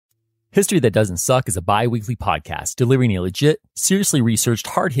History That Doesn't Suck is a bi-weekly podcast delivering a legit, seriously researched,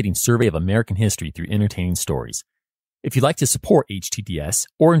 hard-hitting survey of American history through entertaining stories. If you'd like to support HTDS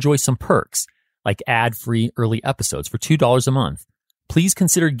or enjoy some perks, like ad-free early episodes for $2 a month, please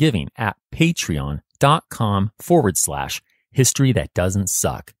consider giving at patreon.com/History That Doesn't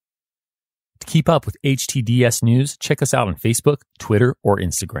Suck. To keep up with HTDS news, check us out on Facebook, Twitter, or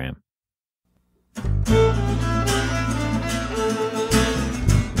Instagram.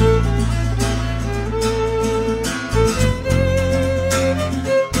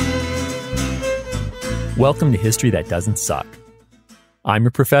 Welcome to History That Doesn't Suck. I'm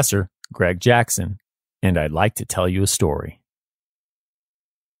your professor, Greg Jackson, and I'd like to tell you a story.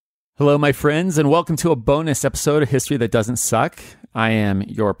 Hello, my friends, and welcome to a bonus episode of History That Doesn't Suck. I am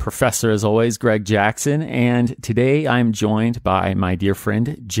your professor, as always, Greg Jackson, and today I'm joined by my dear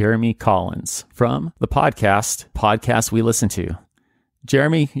friend, Jeremy Collins, from the podcast we listen to.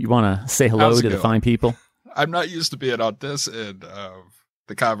 Jeremy, you want to say hello to the fine people? I'm not used to being on this end of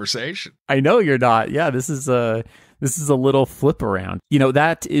the conversation. I know you're not. Yeah, this is a little flip around. You know,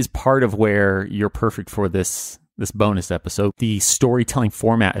 that is part of where you're perfect for this bonus episode. The storytelling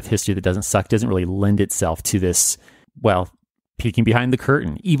format of History That Doesn't Suck doesn't really lend itself to this, well, peeking behind the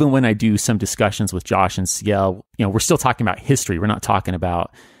curtain. Even when I do some discussions with Josh and Ciel, you know, we're still talking about history. We're not talking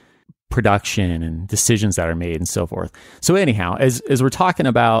about production and decisions that are made and so forth. So anyhow, as we're talking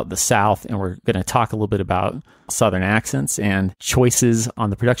about the South, and we're going to talk a little bit about Southern accents and choices on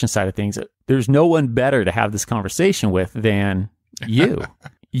the production side of things, there's no one better to have this conversation with than you.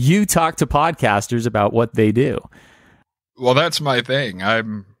 You talk to podcasters about what they do. Well, that's my thing. I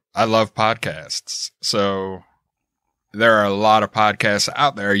love podcasts. So there are a lot of podcasts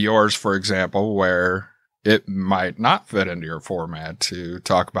out there, yours, for example, where it might not fit into your format to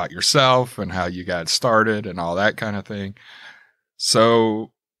talk about yourself and how you got started and all that kind of thing.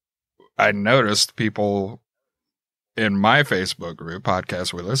 So I noticed people in my Facebook group,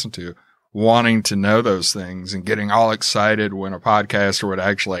 podcasts we listen to, wanting to know those things and getting all excited when a podcaster would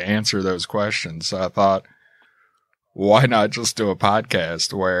actually answer those questions. So I thought, why not just do a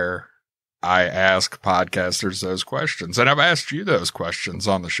podcast where I ask podcasters those questions? And I've asked you those questions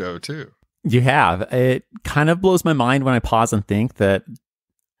on the show too. You have. It kind of blows my mind when I pause and think that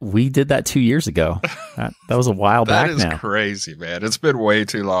we did that 2 years ago. That was a while back now. That is crazy, man. It's been way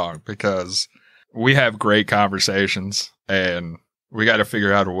too long because we have great conversations and we got to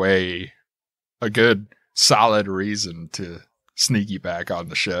figure out a good, solid reason to sneak you back on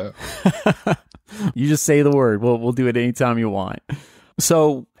the show. You just say the word. We'll do it anytime you want.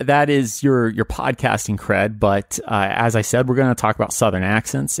 So that is your podcasting cred, but as I said, we're going to talk about Southern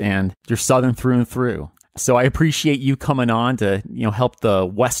accents, and you're Southern through and through. So I appreciate you coming on to help the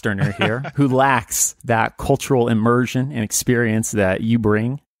Westerner here who lacks that cultural immersion and experience that you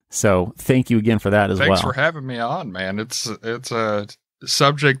bring. So thank you again for that as well. Thanks for having me on, man. It's a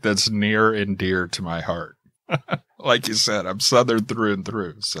subject that's near and dear to my heart. Like you said, I'm Southern through and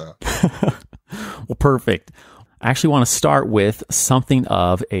through. So, well, perfect. I actually want to start with something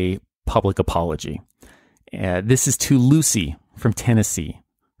of a public apology. This is to Lucy from Tennessee,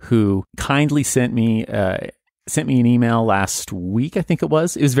 who kindly sent me an email last week, I think it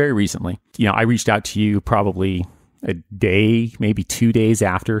was. It was very recently. I reached out to you probably a day, maybe 2 days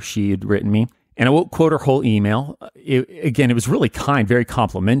after she had written me. And I won't quote her whole email. It was really kind, very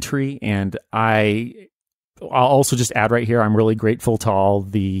complimentary. And I'll also just add right here, I'm really grateful to all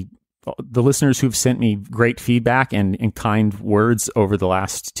the listeners who've sent me great feedback and kind words over the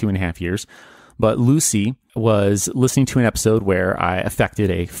last 2.5 years. But Lucy was listening to an episode where I affected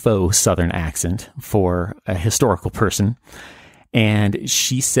a faux Southern accent for a historical person. And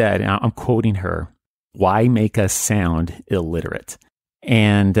she said, and I'm quoting her, "Why make us sound illiterate?"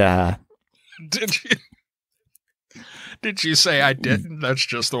 And Did you say I didn't? That's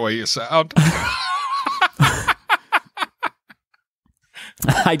just the way you sound.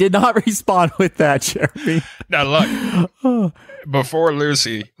 I did not respond with that, Jeremy. Now, look, before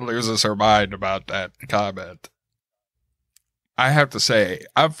Lucy loses her mind about that comment, I have to say,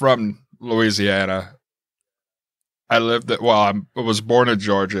 I'm from Louisiana. I was born in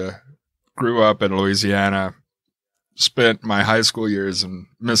Georgia, grew up in Louisiana, spent my high school years in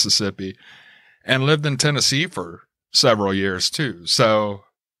Mississippi, and lived in Tennessee for several years, too. So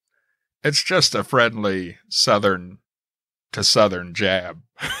it's just a friendly Southern to Southern jab.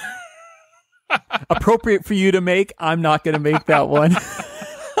 Appropriate for you to make. I'm not going to make that one.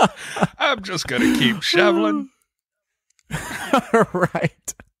 I'm just going to keep shoveling.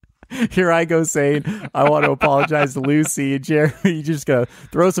 Right. Here I go saying, I want to apologize to Lucy, and Jeremy, you just go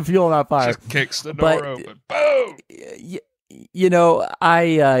throw some fuel on that fire. Just kicks the door open. Boom! You've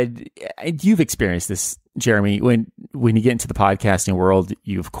experienced this, Jeremy. When you get into the podcasting world,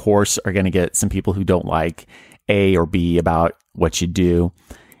 you of course are going to get some people who don't like A or B about what you do,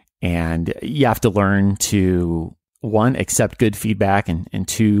 and you have to learn to, one, accept good feedback, and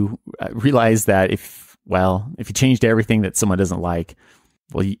two, realize that if you changed everything that someone doesn't like,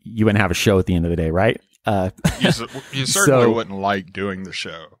 well, you wouldn't have a show at the end of the day, right? You certainly wouldn't like doing the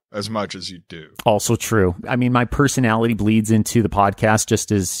show as much as you do. Also true. I mean, my personality bleeds into the podcast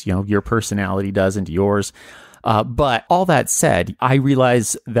just as, your personality does into yours. But all that said, I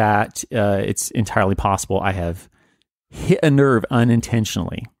realize that it's entirely possible I have hit a nerve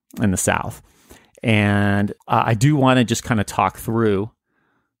unintentionally in the South. And I do want to just kind of talk through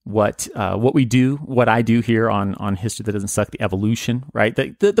what we do, what I do here on History That Doesn't Suck, the evolution, right?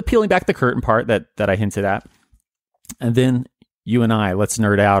 The peeling back the curtain part that I hinted at. And then you and I, let's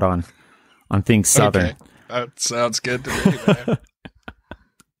nerd out on things Southern. Okay. That sounds good to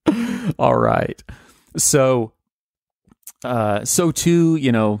me, man. All right. So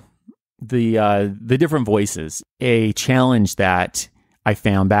too, the different voices, a challenge that I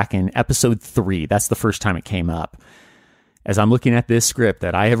found back in episode 3. That's the first time it came up. As I'm looking at this script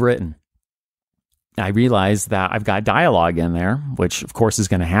that I have written, I realize that I've got dialogue in there, which of course is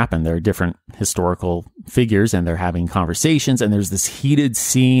going to happen. There are different historical figures and they're having conversations, and there's this heated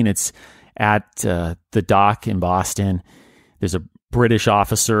scene. It's at the dock in Boston. There's a British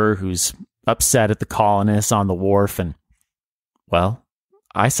officer who's upset at the colonists on the wharf, and well,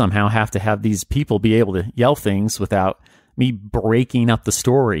 I somehow have to have these people be able to yell things without me breaking up the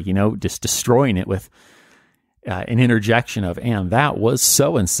story, just destroying it with an interjection of, and that was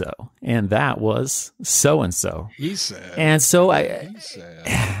so-and-so, and that was so-and-so. He said. And so he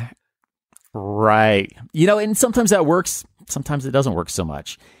said. Right. And sometimes that works. Sometimes it doesn't work so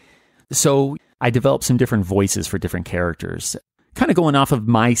much. So I developed some different voices for different characters, kind of going off of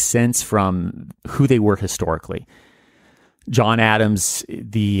my sense from who they were historically. John Adams,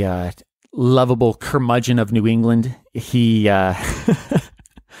 the lovable curmudgeon of New England, he, I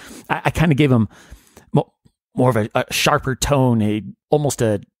kind of gave him more of a sharper tone, almost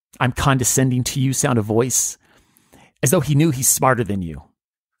I'm condescending to you sound of voice, as though he knew he's smarter than you.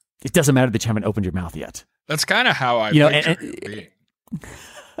 It doesn't matter that you haven't opened your mouth yet. That's kind of how I picture you being.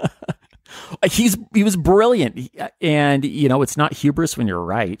 He was brilliant, and it's not hubris when you're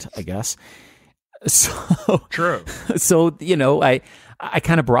right, I guess. So true. So I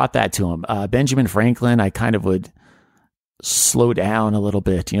kind of brought that to him. Benjamin Franklin, I kind of would slow down a little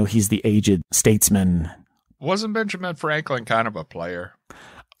bit. He's the aged statesman. Wasn't Benjamin Franklin kind of a player?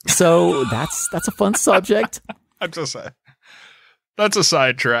 So that's a fun subject. I'm just saying. That's a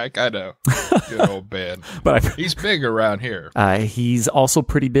sidetrack. I know. Good old Ben. But he's big around here. He's also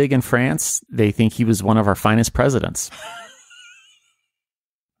pretty big in France. They think he was one of our finest presidents.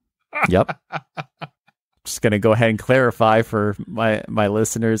 Yep. Just going to go ahead and clarify for my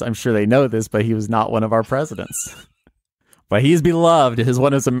listeners. I'm sure they know this, but he was not one of our presidents. But he is beloved as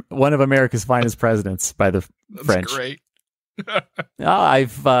one of America's finest presidents by the French. That's great.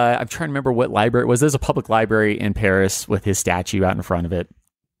 I'm trying to remember what library it was. There's a public library in Paris with his statue out in front of it.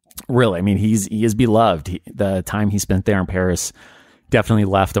 Really, I mean, he is beloved. The time he spent there in Paris definitely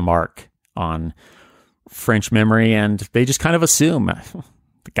left a mark on French memory, and they just kind of assume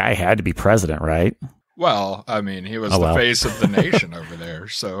the guy had to be president, right? Well, I mean, he was the face of the nation over there,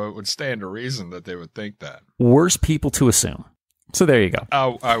 so it would stand to reason that they would think that. Worst people to assume. So there you go.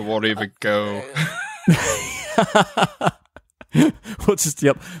 I won't even go. We'll just,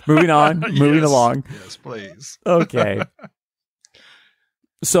 moving on, moving along. Yes, please. Okay.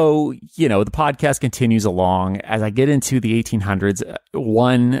 So, the podcast continues along. As I get into the 1800s,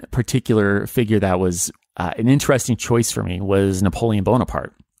 one particular figure that was an interesting choice for me was Napoleon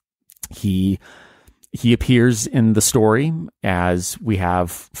Bonaparte. He appears in the story as we have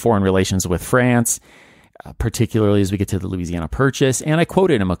foreign relations with France, particularly as we get to the Louisiana Purchase. And I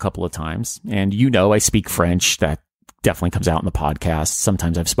quoted him a couple of times. And I speak French. That definitely comes out in the podcast.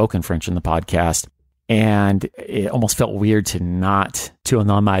 Sometimes I've spoken French in the podcast. And it almost felt weird to not turn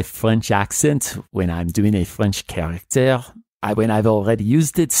on my French accent when I'm doing a French character, when I've already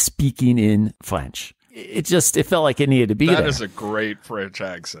used it speaking in French. It felt like it needed to be there. That is a great French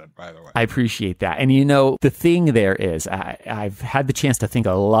accent, by the way. I appreciate that. And the thing there is, I've had the chance to think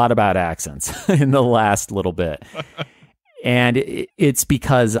a lot about accents in the last little bit. And it's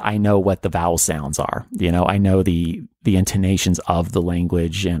because I know what the vowel sounds are. I know the intonations of the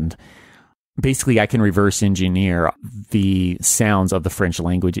language, and basically I can reverse engineer the sounds of the French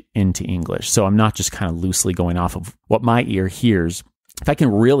language into English. So I'm not just kind of loosely going off of what my ear hears. If I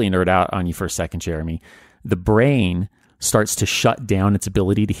can really nerd out on you for a second, Jeremy, the brain starts to shut down its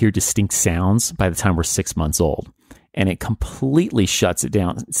ability to hear distinct sounds by the time we're 6 months old. And it completely shuts it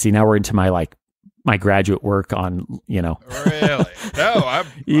down. See, now we're into my graduate work on, Really? No, I'm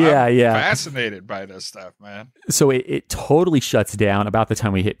fascinated by this stuff, man. So it totally shuts down about the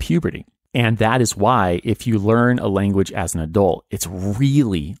time we hit puberty. And that is why if you learn a language as an adult, it's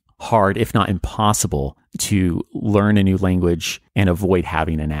really hard, if not impossible, to learn a new language and avoid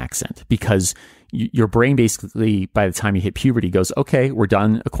having an accent, because your brain basically, by the time you hit puberty, goes, okay, we're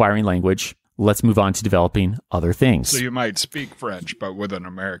done acquiring language. Let's move on to developing other things. So you might speak French, but with an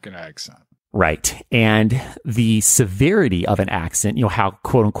American accent. Right. And the severity of an accent, how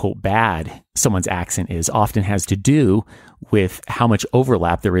quote unquote bad someone's accent is, often has to do with how much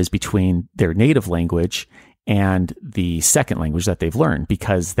overlap there is between their native language and the second language that they've learned,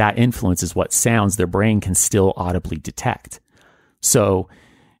 because that influences what sounds their brain can still audibly detect. So,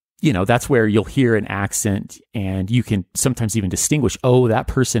 that's where you'll hear an accent and you can sometimes even distinguish, oh, that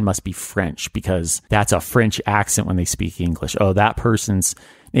person must be French because that's a French accent when they speak English. Oh, that person's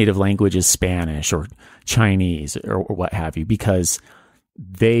native language is Spanish or Chinese or what have you, because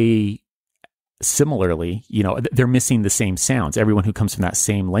they similarly, they're missing the same sounds. Everyone who comes from that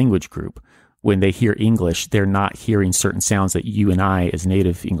same language group, when they hear English, they're not hearing certain sounds that you and I, as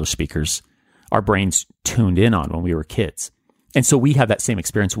native English speakers, our brains tuned in on when we were kids. And so we have that same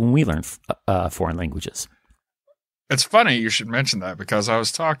experience when we learn foreign languages. It's funny you should mention that, because I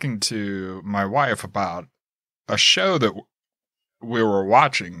was talking to my wife about a show that we were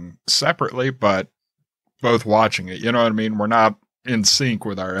watching separately, but both watching it. You know what I mean? We're not in sync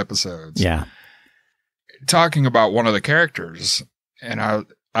with our episodes. Yeah. Talking about one of the characters, and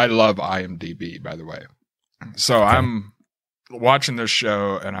I love IMDb, by the way. So okay. I'm watching this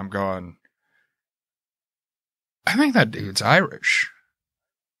show and I'm going, I think that dude's Irish.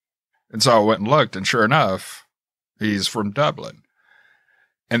 And so I went and looked, and sure enough, he's from Dublin.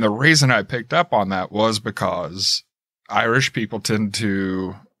 And the reason I picked up on that was because Irish people tend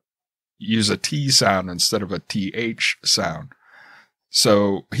to use a T sound instead of a TH sound.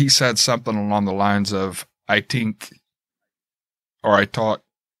 So he said something along the lines of, I think, or I thought,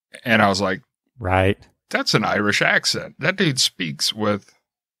 and I was like, right. That's an Irish accent. That dude speaks with,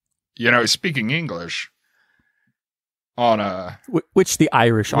 he's speaking English on a... Which the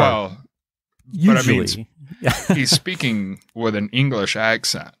Irish are. Usually. But I mean, he's speaking with an English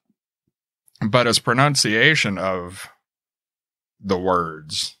accent. But his pronunciation of the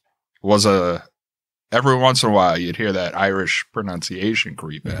words was every once in a while you'd hear that Irish pronunciation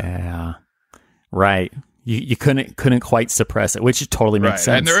creep in. Yeah. Right. You couldn't quite suppress it, which totally makes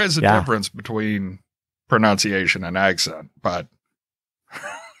sense. And there is a difference between pronunciation and accent, but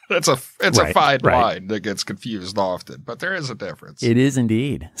it's a fine line that gets confused often, but there is a difference. It is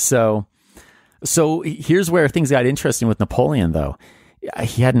indeed. So here's where things got interesting with Napoleon, though.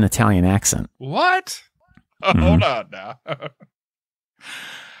 He had an Italian accent. What? Hold on now.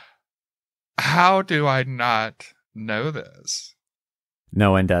 How do I not know this?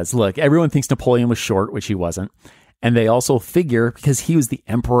 No one does. Look, everyone thinks Napoleon was short, which he wasn't. And they also figure, because he was the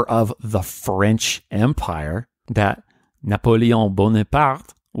emperor of the French Empire, that Napoleon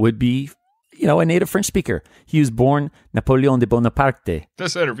Bonaparte would be, a native French speaker. He was born Napoleon de Bonaparte.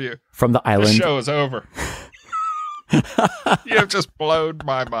 This interview. From the island. This show is over. You have just blown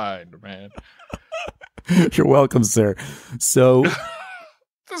my mind, man. You're welcome, sir. So...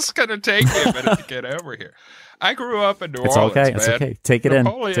 This is going to take me a minute to get over here. I grew up in New Orleans, okay. man. It's okay. Take it in.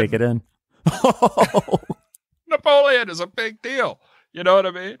 Take it in. Napoleon is a big deal. You know what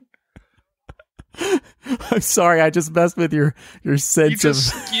I mean? I'm sorry. I just messed with your sense You just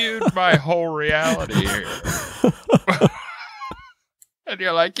skewed my whole reality here. And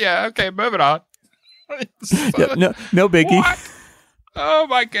you're like, yeah, okay, moving on. Yeah, no biggie. What? Oh,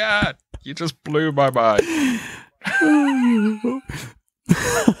 my God. You just blew my mind.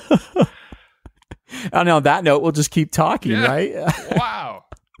 And on that note, we'll just keep talking, right? Wow.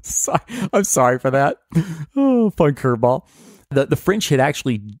 I'm sorry for that. Oh, fun curveball. The French had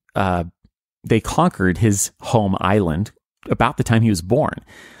actually, they conquered his home island about the time he was born.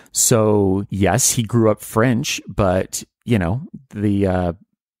 So yes, he grew up French, but the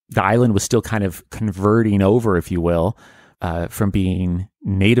island was still kind of converting over, if you will, from being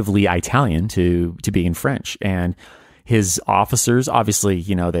natively Italian to being French. And his officers, obviously,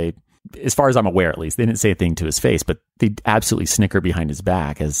 they, as far as I'm aware, at least, they didn't say a thing to his face, but they'd absolutely snicker behind his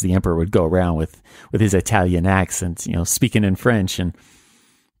back as the emperor would go around with his Italian accent, speaking in French and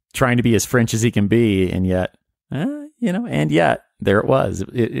trying to be as French as he can be. And yet, and yet there it was.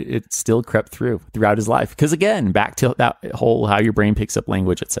 It still crept throughout his life. Because again, back to that whole how your brain picks up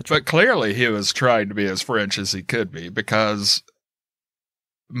language, etc. But clearly he was trying to be as French as he could be, because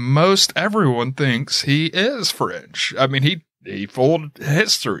most everyone thinks he is French. I mean, he fooled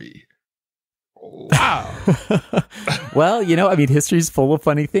history. Wow. Well, history's full of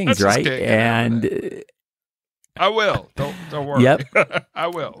funny things, right? And I will. Don't worry. Yep. I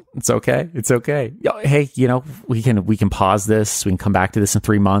will. It's okay. Hey, we can pause this. We can come back to this in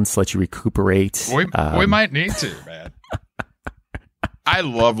 3 months, let you recuperate. We might need to, man. I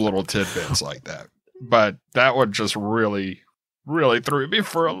love little tidbits like that. But that one just really, really threw me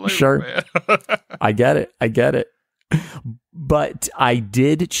for a loop, sure. Man. I get it. But I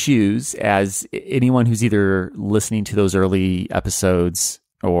did choose, as anyone who's either listening to those early episodes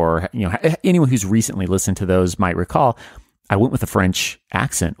or anyone who's recently listened to those might recall, I went with a French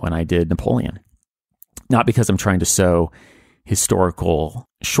accent when I did Napoleon. Not because I'm trying to sow historical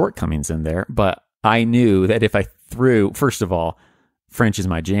shortcomings in there, but I knew that if I threw, first of all, French is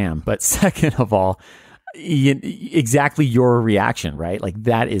my jam, but second of all, exactly your reaction, right? Like,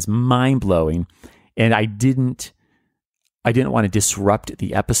 that is mind-blowing. And I didn't want to disrupt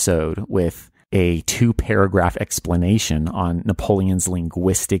the episode with a 2-paragraph explanation on Napoleon's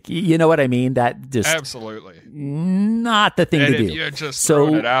linguistic. You know what I mean? That just absolutely not the thing to do. If you had just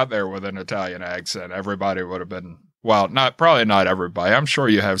thrown it out there with an Italian accent, everybody would have been, well, probably not everybody. I'm sure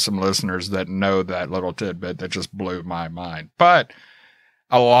you have some listeners that know that little tidbit that just blew my mind. But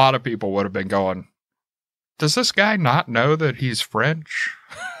a lot of people would have been going, does this guy not know that he's French?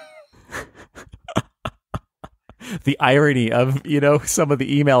 The irony of, some of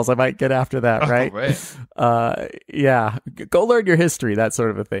the emails I might get after that, right? Yeah. Go learn your history, that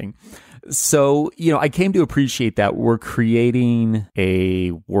sort of a thing. So, I came to appreciate that we're creating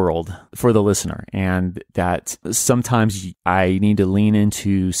a world for the listener, and that sometimes I need to lean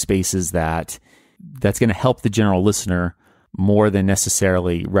into spaces that's going to help the general listener more than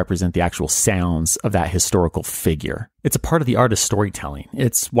necessarily represent the actual sounds of that historical figure. It's a part of the art of storytelling.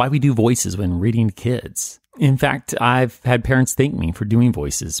 It's why we do voices when reading to kids. In fact, I've had parents thank me for doing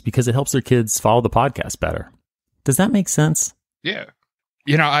voices because it helps their kids follow the podcast better. Does that make sense? Yeah.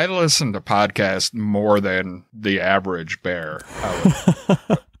 I listen to podcasts more than the average bear.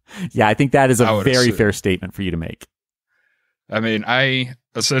 Yeah, I think that is a very fair statement for you to make. I mean, I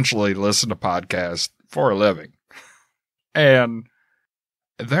essentially listen to podcasts for a living. And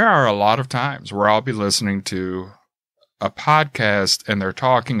there are a lot of times where I'll be listening to a podcast and they're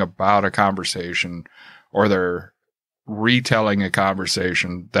talking about a conversation, or they're retelling a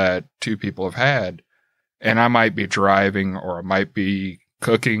conversation that two people have had. And I might be driving, or I might be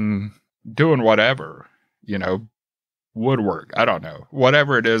cooking, doing whatever, woodwork. I don't know.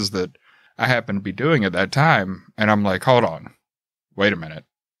 Whatever it is that I happen to be doing at that time. And I'm like, hold on, wait a minute.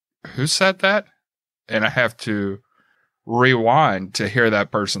 Who said that? And I have to rewind to hear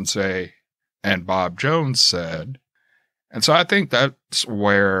that person say, and Bob Jones said. And so I think that's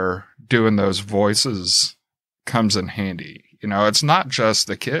where doing those voices comes in handy. It's not just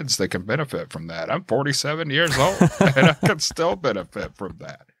the kids that can benefit from that. I'm 47 years old and I can still benefit from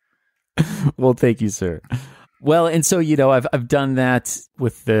that. Well, thank you, sir. Well, and so, I've done that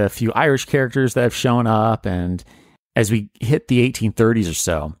with the few Irish characters that have shown up. And as we hit the 1830s or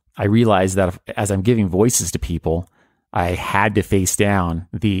so, I realized that as I'm giving voices to people, I had to face down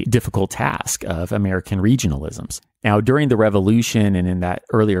the difficult task of American regionalisms. Now, during the Revolution and in that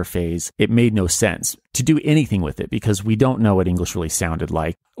earlier phase, it made no sense to do anything with it because we don't know what English really sounded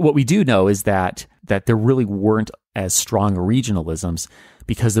like. What we do know is that there really weren't as strong regionalisms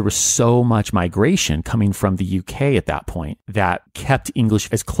because there was so much migration coming from the UK at that point that kept English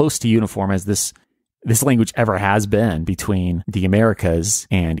as close to uniform as this language ever has been between the Americas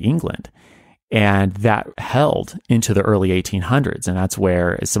and England. And that held into the early 1800s. And that's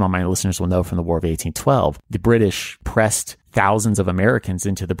where, as some of my listeners will know from the War of 1812, the British pressed thousands of Americans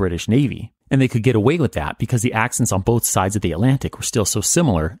into the British Navy. And they could get away with that because the accents on both sides of the Atlantic were still so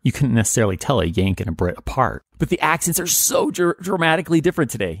similar, you couldn't necessarily tell a Yank and a Brit apart. But the accents are so dramatically different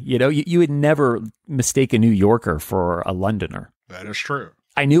today. You would never mistake a New Yorker for a Londoner. That is true.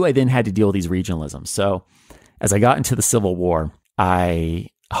 I knew I then had to deal with these regionalisms. So as I got into the Civil War, I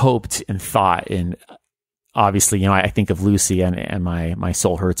hoped and thought, and obviously, I think of Lucy and my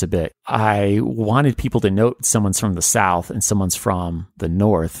soul hurts a bit. I wanted people to note someone's from the South and someone's from the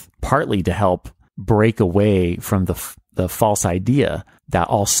North, partly to help break away from the false idea that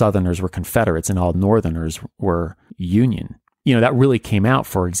all Southerners were Confederates and all Northerners were Union. That really came out,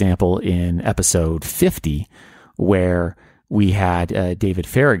 for example, in episode 50, where we had David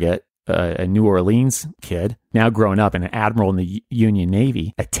Farragut a New Orleans kid, now grown up and an admiral in the Union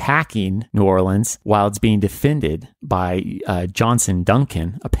Navy, attacking New Orleans while it's being defended by Johnson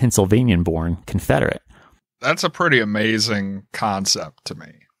Duncan, a Pennsylvanian-born Confederate. That's a pretty amazing concept to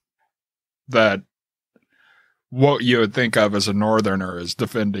me. That what you would think of as a Northerner is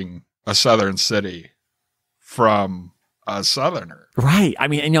defending a Southern city from a Southerner. Right. I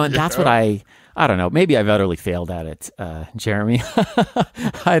mean, and that's what I don't know. Maybe I've utterly failed at it, Jeremy.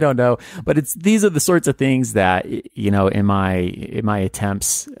 I don't know. But these are the sorts of things that, in my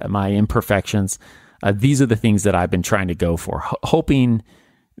attempts, my imperfections, these are the things that I've been trying to go for, hoping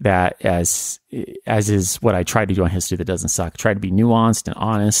that as is what I try to do on History That Doesn't Suck, try to be nuanced and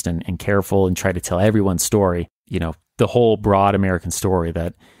honest and careful and try to tell everyone's story, the whole broad American story,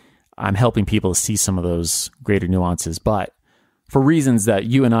 that I'm helping people to see some of those greater nuances, but for reasons that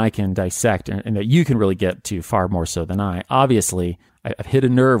you and I can dissect and that you can really get to far more so than I. Obviously, I've hit a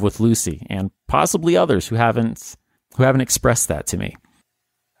nerve with Lucy and possibly others who haven't expressed that to me.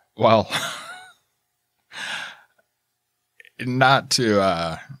 Well, not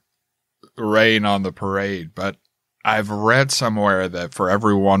to rain on the parade, but I've read somewhere that for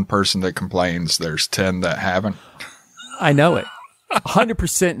every one person that complains, there's 10 that haven't. I know it.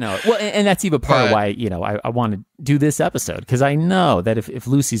 100% know it. Well, and that's even part of why, I want to do this episode, because I know that if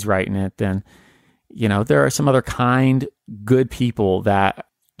Lucy's writing it, then, there are some other kind, good people that,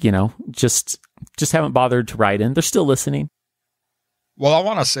 just haven't bothered to write in. They're still listening. Well, I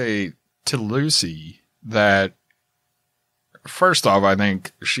want to say to Lucy that, first off, I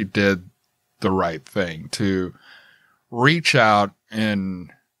think she did the right thing to reach out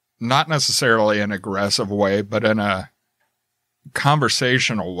in not necessarily an aggressive way, but in a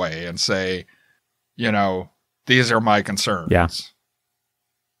conversational way and say, these are my concerns. Yeah.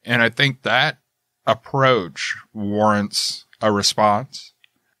 And I think that approach warrants a response,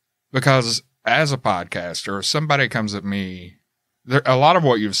 because as a podcaster, if somebody comes at me, a lot of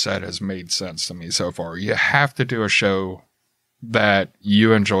what you've said has made sense to me so far. You have to do a show that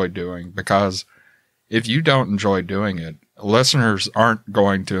you enjoy doing, because if you don't enjoy doing it, listeners aren't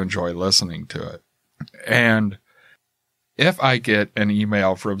going to enjoy listening to it. And if I get an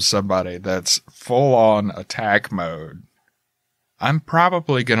email from somebody that's full on attack mode, I'm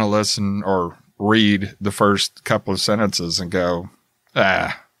probably going to listen or read the first couple of sentences and go,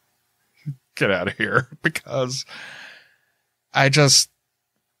 get out of here, because it's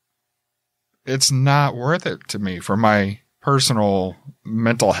not worth it to me for my personal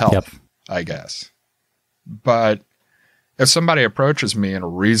mental health, yep. I guess. But if somebody approaches me in a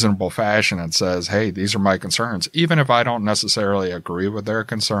reasonable fashion and says, hey, these are my concerns, even if I don't necessarily agree with their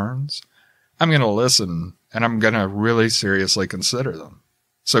concerns, I'm going to listen and I'm going to really seriously consider them.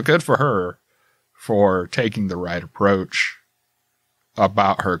 So good for her for taking the right approach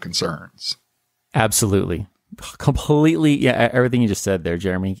about her concerns. Absolutely. Completely. Yeah. Everything you just said there,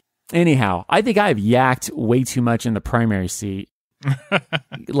 Jeremy. Anyhow, I think I've yacked way too much in the primary seat.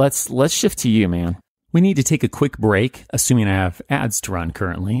 Let's shift to you, man. We need to take a quick break, assuming I have ads to run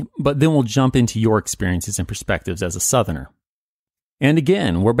currently, but then we'll jump into your experiences and perspectives as a Southerner. And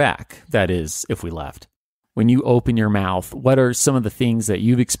again, we're back. That is, if we left. When you open your mouth, what are some of the things that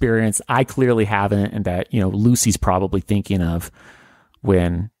you've experienced? I clearly haven't, and that, Lucy's probably thinking of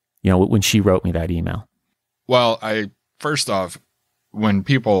when she wrote me that email. Well, first off, when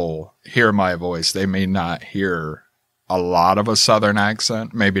people hear my voice, they may not hear a lot of a Southern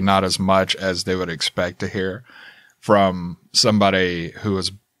accent, maybe not as much as they would expect to hear from somebody who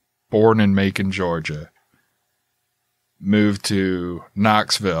was born in Macon, Georgia, moved to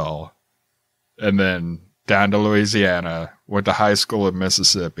Knoxville, and then down to Louisiana, went to high school in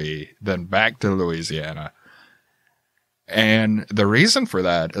Mississippi, then back to Louisiana. And the reason for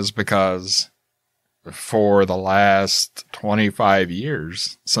that is because for the last 25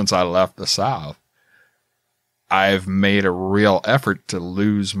 years since I left the South, I've made a real effort to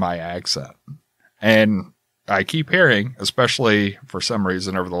lose my accent. And I keep hearing, especially for some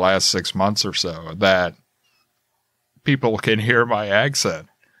reason over the last 6 months or so, that people can hear my accent.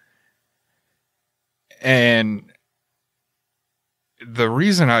 And the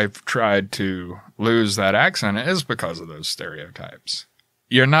reason I've tried to lose that accent is because of those stereotypes.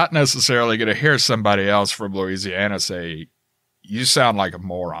 You're not necessarily going to hear somebody else from Louisiana say, you sound like a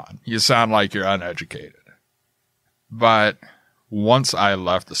moron. You sound like you're uneducated. But once I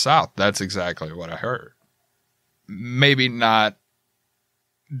left the South, that's exactly what I heard. Maybe not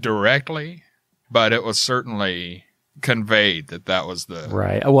directly, but it was certainly conveyed that was the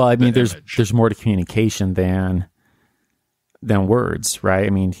right. Well, I mean, image. There's more to communication than words, right? I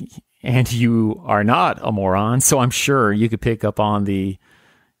mean, and you are not a moron, so I'm sure you could pick up on the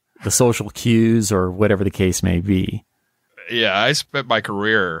the social cues or whatever the case may be. Yeah, I spent my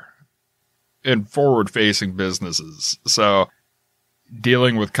career in forward-facing businesses. So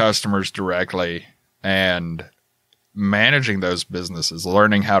dealing with customers directly and managing those businesses,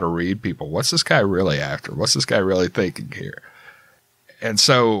 learning how to read people. What's this guy really after? What's this guy really thinking here? And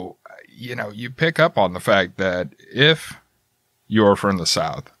so, you pick up on the fact that if you're from the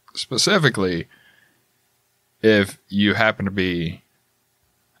South, specifically if you happen to be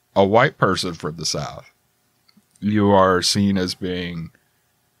a white person from the South, you are seen as being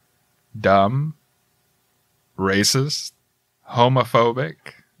dumb, racist, homophobic,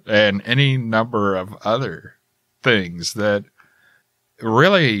 and any number of other things that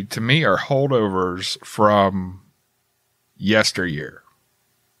really, to me, are holdovers from yesteryear.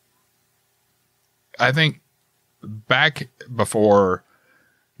 I think back before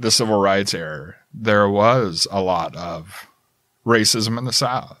the Civil Rights era, there was a lot of racism in the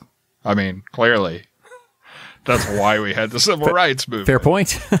South. I mean, clearly, that's why we had the Civil Rights Movement. Fair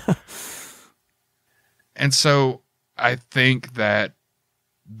point. And so I think that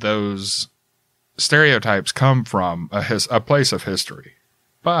those stereotypes come from a place of history.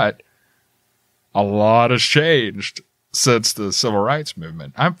 But a lot has changed since the Civil Rights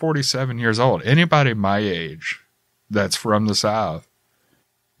Movement. I'm 47 years old. Anybody my age that's from the South,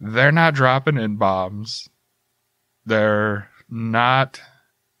 they're not dropping N-bombs. They're not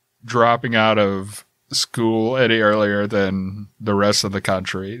dropping out of school any earlier than the rest of the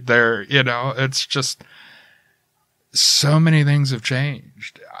country. It's just so many things have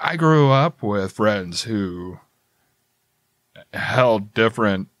changed. I grew up with friends who held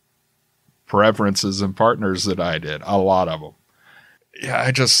different preferences and partners than I did. A lot of them. Yeah,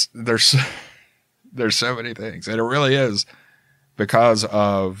 there's so many things. And it really is because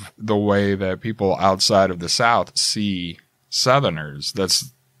of the way that people outside of the South see Southerners.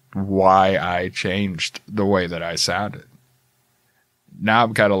 That's why I changed the way that I sounded. Now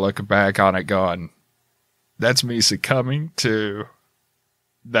I'm kind of looking back on it going, that's me succumbing to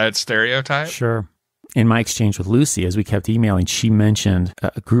that stereotype. Sure. In my exchange with Lucy, as we kept emailing, she mentioned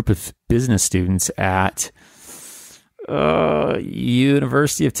a group of business students at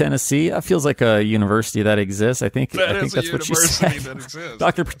University of Tennessee. That feels like a university that exists. I think that's what she said. That exists.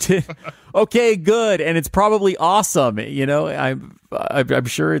 Dr. Okay, good, and it's probably awesome. I'm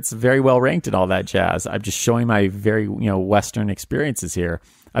sure it's very well ranked and all that jazz. I'm just showing my very Western experiences here.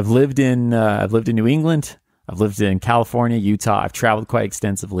 I've lived in New England. I've lived in California, Utah. I've traveled quite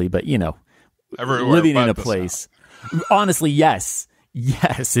extensively, but everywhere living in a place. Honestly, yes,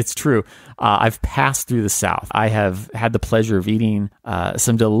 it's true. I've passed through the South. I have had the pleasure of eating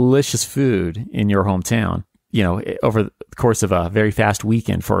some delicious food in your hometown, over the course of a very fast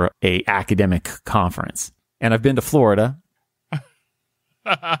weekend for a academic conference. And I've been to Florida.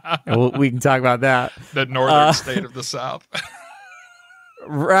 We can talk about that. The northern state of the South.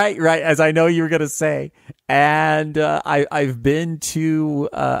 Right. As I know you were going to say, and I've been to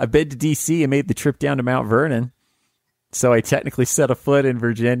DC and made the trip down to Mount Vernon, so I technically set a foot in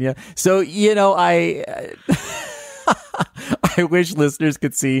Virginia. So I wish listeners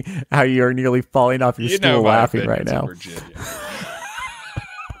could see how you are nearly falling off your stool laughing right now.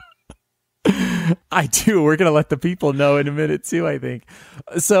 I do. We're going to let the people know in a minute too, I think.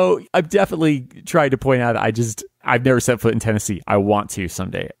 So I've definitely tried to point out I've never set foot in Tennessee. I want to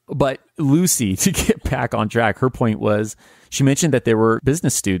someday. But Lucy, to get back on track, her point was she mentioned that there were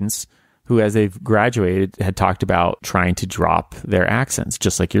business students who, as they've graduated, had talked about trying to drop their accents,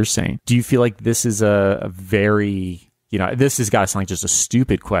 just like you're saying. Do you feel like this is a very, this has got to sound like just a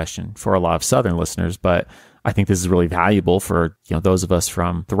stupid question for a lot of Southern listeners, but I think this is really valuable for those of us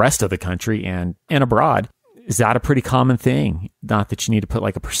from the rest of the country and abroad. Is that a pretty common thing? Not that you need to put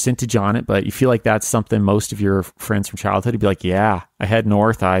like a percentage on it, but you feel like that's something most of your friends from childhood would be like, yeah, I head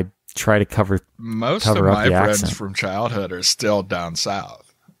north. I try to cover most of my friends from childhood are still down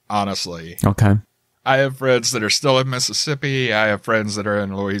south, honestly. Okay. I have friends that are still in Mississippi. I have friends that are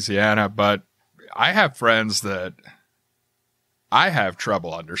in Louisiana, but I have friends that I have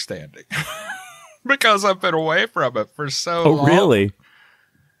trouble understanding. Because I've been away from it for so long. Oh, really?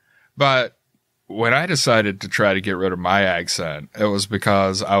 But when I decided to try to get rid of my accent, it was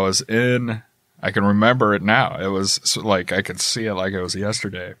because I can remember it now. It was like, I could see it like it was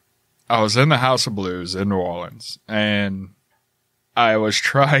yesterday. I was in the House of Blues in New Orleans, and I was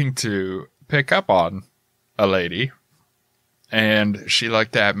trying to pick up on a lady, and she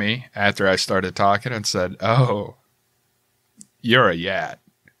looked at me after I started talking and said, "Oh, you're a Yat."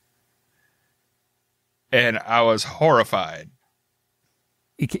 And I was horrified.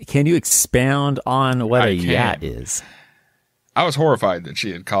 Can you expound on what a Yat is? I was horrified that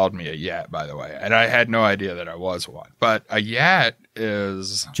she had called me a yat, by the way, and I had no idea that I was one. But a yat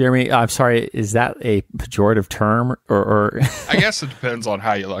is... Jeremy, I'm sorry, is that a pejorative term? Or I guess it depends on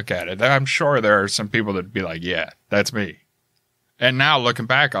how you look at it. I'm sure there are some people that would be like, yeah, that's me. And now looking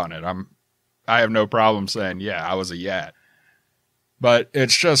back on it, I have no problem saying, yeah, I was a yat. But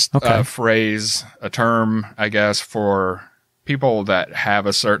it's just a phrase, a term, I guess, for people that have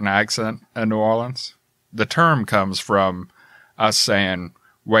a certain accent in New Orleans. The term comes from us saying,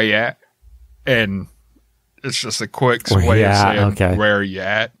 where you at? And it's just a quick way of saying, where you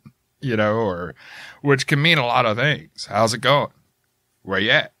at? You know, or which can mean a lot of things. How's it going? Where you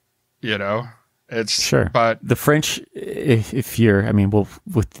at? You know, it's sure. But the French, if you're, I mean, well,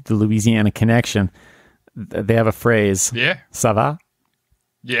 with the Louisiana connection, they have a phrase, ça va?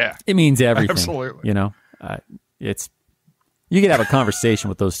 Yeah. It means everything. Absolutely. You know, you could have a conversation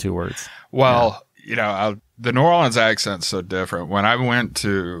with those two words. Well, you know, the New Orleans accent's so different. When I went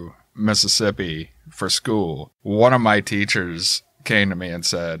to Mississippi for school, one of my teachers came to me and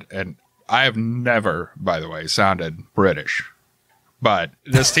said, and I have never, by the way, sounded British, but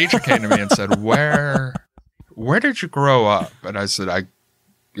this teacher came to me and said, where did you grow up? And I said,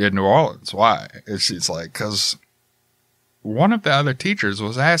 in New Orleans. Why? And she's like, because one of the other teachers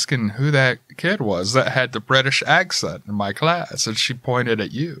was asking who that kid was that had the British accent in my class, and she pointed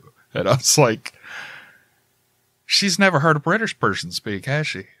at you. And I was like, she's never heard a British person speak, has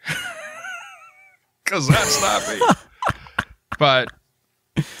she? Because that's not me. But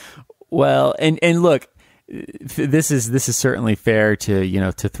well, and look, this is certainly fair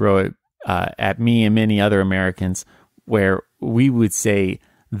to to throw it at me and many other Americans, where we would say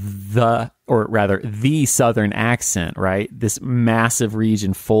the Southern accent, right? This massive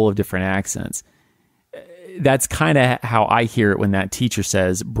region full of different accents. That's kind of how I hear it when that teacher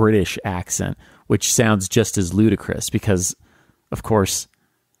says British accent, which sounds just as ludicrous because, of course,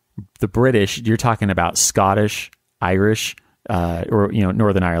 the British, you're talking about Scottish, Irish, or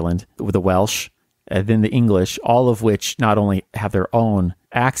Northern Ireland with the Welsh, and then the English, all of which not only have their own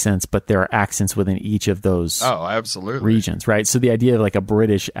accents, but there are accents within each of those regions, right? So the idea of like a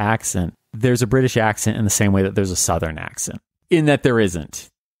British accent, there's a British accent in the same way that there's a Southern accent, in that there isn't.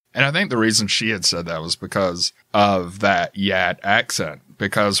 And I think the reason she had said that was because of that yat accent,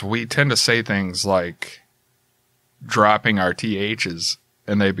 because we tend to say things like dropping our THs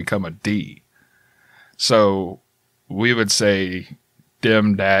and they become a D. So we would say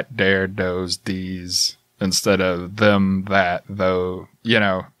dim, dat, dare, does, these, instead of them, that, though,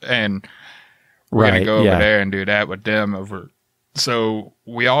 and we're going to go over there and do that with them over. So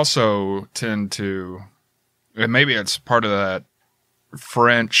we also tend to, and maybe it's part of that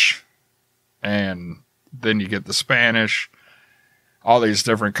French, and then you get the Spanish, all these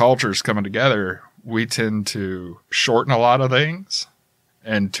different cultures coming together, we tend to shorten a lot of things,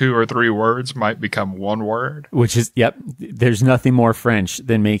 and 2 or 3 words might become one word. Which is, there's nothing more French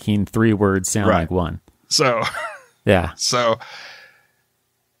than making 3 words sound like one. So, yeah. So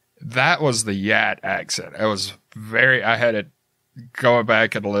that was the yat accent. It was I had it going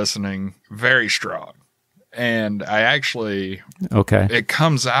back and listening, very strong. And I actually, it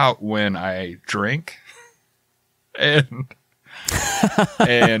comes out when I drink and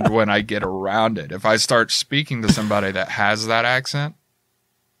when I get around it. If I start speaking to somebody that has that accent,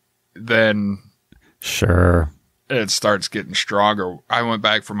 then sure, it starts getting stronger. I went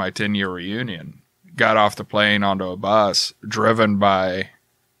back for my 10-year reunion, got off the plane onto a bus driven by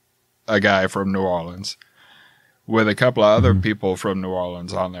a guy from New Orleans with a couple of other people from New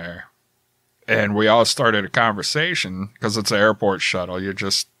Orleans on there. And we all started a conversation because it's an airport shuttle. You're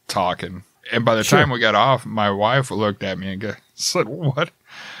just talking. And by the time we got off, my wife looked at me and said, what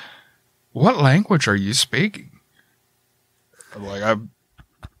language are you speaking? I'm like, I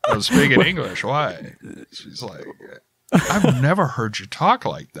was speaking English. Why? She's like, I've never heard you talk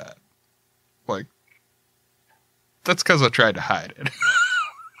like that. Like, that's because I tried to hide it.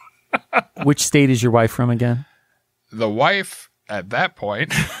 Which state is your wife from again? The wife at that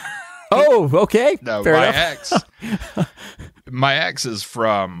point... Oh, okay. No, fair enough. My ex is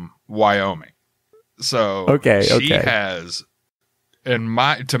from Wyoming. So she has,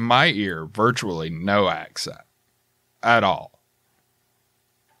 to my ear, virtually no accent at all.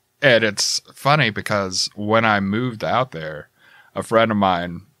 And it's funny because when I moved out there, a friend of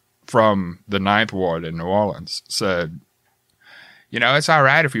mine from the 9th Ward in New Orleans said, it's all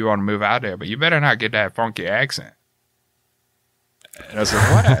right if you want to move out there, but you better not get that funky accent. And I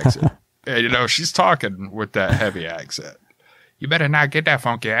said, what accent? And, she's talking with that heavy accent. You better not get that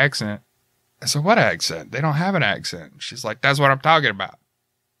funky accent. I said, what accent? They don't have an accent. She's like, that's what I'm talking about.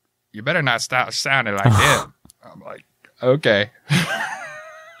 You better not start sounding like them. I'm like, Okay.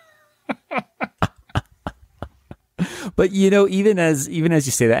 But even as you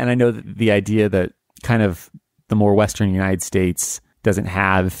say that, and I know that the idea that kind of the more Western United States doesn't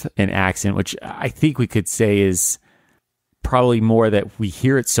have an accent, which I think we could say is probably more that we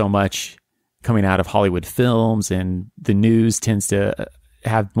hear it so much coming out of Hollywood films, and the news tends to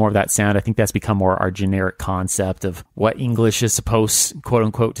have more of that sound. I think that's become more our generic concept of what English is supposed, quote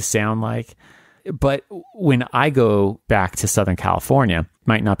unquote, to sound like. But when I go back to Southern California,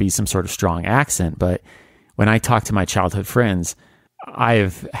 might not be some sort of strong accent, but when I talk to my childhood friends,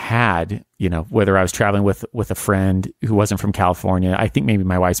 I've had, whether I was traveling with a friend who wasn't from California, I think maybe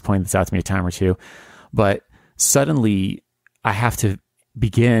my wife's pointed this out to me a time or two, but suddenly I have to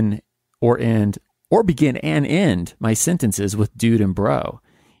begin and end my sentences with dude and bro.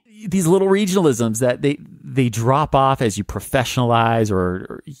 These little regionalisms that they drop off as you professionalize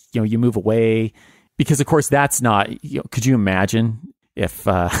or you move away, because of course that's not, could you imagine if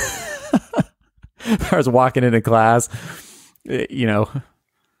if I was walking into class,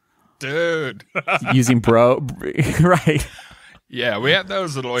 dude, using bro, right? Yeah, we had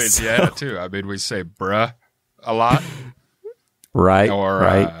those in Louisiana too. I mean, we say bruh a lot. Right. Or,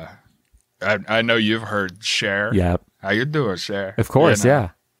 right. I know you've heard share. Yeah. How you doing, share? Of course, yeah.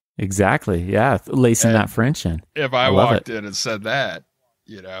 Exactly. Yeah. Lacing that French in. If I walked in and said that,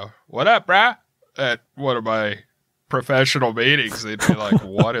 what up, brah? At one of my professional meetings, they'd be like,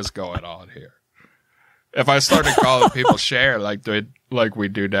 what is going on here? If I started calling people share like we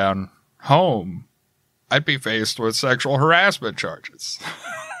do down home, I'd be faced with sexual harassment charges.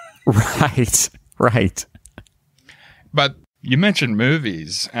 Right. But you mentioned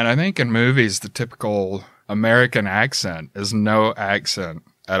movies, and I think in movies, the typical American accent is no accent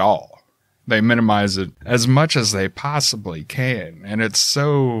at all. They minimize it as much as they possibly can. And it's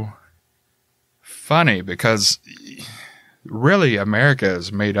so funny because really America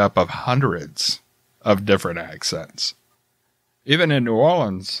is made up of hundreds of different accents. Even in New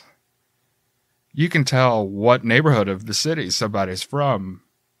Orleans, you can tell what neighborhood of the city somebody's from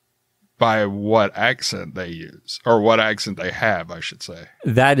by what accent they use, or what accent they have, I should say.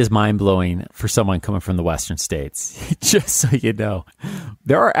 That is mind-blowing for someone coming from the Western states. Just so you know,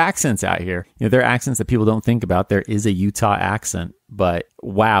 there are accents out here. There are accents that people don't think about. There is a Utah accent, but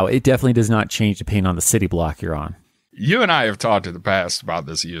wow, it definitely does not change depending on the city block you're on. You and I have talked in the past about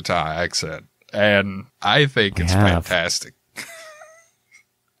this Utah accent, and I think it's fantastic.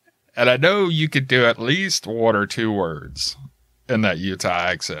 And I know you could do at least one or two words in that Utah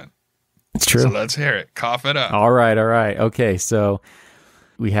accent. It's true. So let's hear it. Cough it up. All right. Okay, so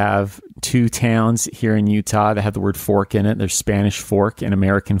we have two towns here in Utah that have the word fork in it. There's Spanish Fork and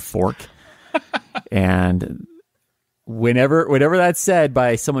American Fork. And whenever that's said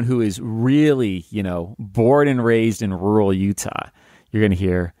by someone who is really, born and raised in rural Utah, you're going to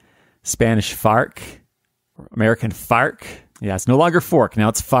hear Spanish Fark, American Fark. Yeah, it's no longer fork. Now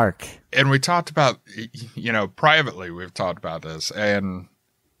it's Fark. And we talked about, privately, we've talked about this. And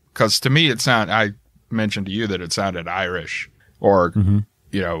because to me, I mentioned to you that it sounded Irish or,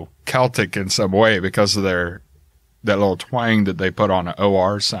 Celtic in some way because of that little twang that they put on an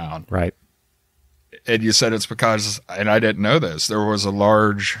OR sound. Right. And you said it's because, and I didn't know this, there was a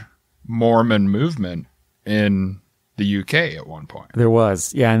large Mormon movement in the UK at one point. There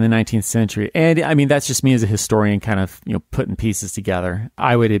was, yeah, in the 19th century. And I mean, that's just me as a historian kind of, putting pieces together.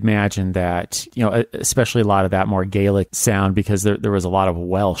 I would imagine that, especially a lot of that more Gaelic sound, because there was a lot of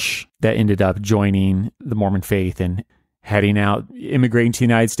Welsh that ended up joining the Mormon faith and heading out, immigrating to the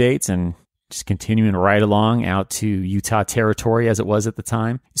United States and just continuing right along out to Utah territory as it was at the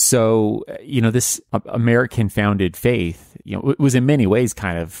time. So, this American founded faith, it was in many ways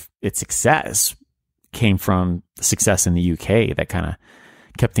kind of its success came from the success in the UK that kind of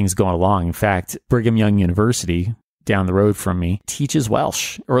kept things going along. In fact, Brigham Young University down the road from me teaches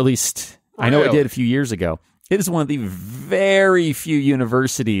Welsh, or at least I know it did a few years ago. It is one of the very few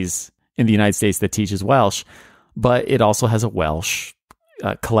universities in the United States that teaches Welsh, but it also has a Welsh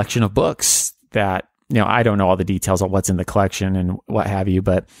collection of books that, I don't know all the details on what's in the collection and what have you,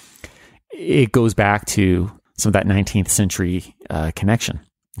 but it goes back to some of that 19th century connection.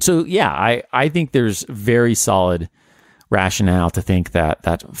 So, yeah, I think there's very solid rationale to think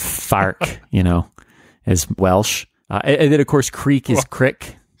that Fark, is Welsh. And then, of course, creek is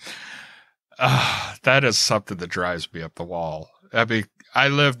crick. That is something that drives me up the wall. I mean, I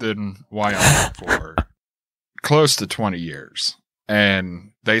lived in Wyoming for close to 20 years,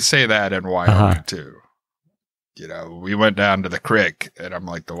 and they say that in Wyoming, too. We went down to the creek, and I'm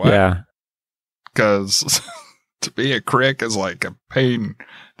like, the what? Yeah. Because to be a crick is like a pain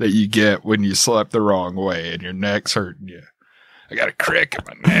that you get when you slept the wrong way and your neck's hurting you. I got a crick in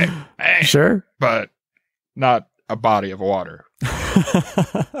my neck. Man. Sure. But not a body of water.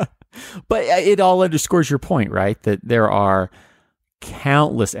 But it all underscores your point, right? That there are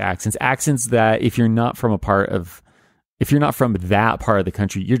countless accents that if you're not from that part of the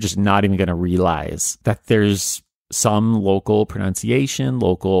country, you're just not even going to realize that there's some local pronunciation,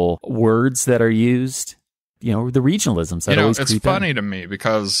 local words that are used, the regionalisms that always creep in. It's funny to me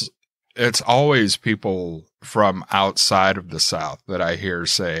because it's always people from outside of the South that I hear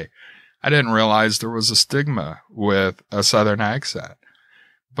say, I didn't realize there was a stigma with a Southern accent.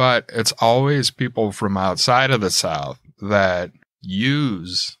 But it's always people from outside of the South that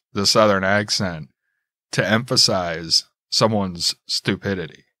use the Southern accent to emphasize someone's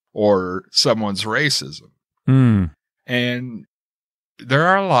stupidity or someone's racism. And there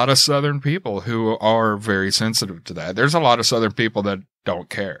are a lot of Southern people who are very sensitive to that. There's a lot of Southern people that don't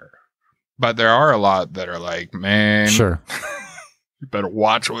care. But there are a lot that are like, man, sure, you better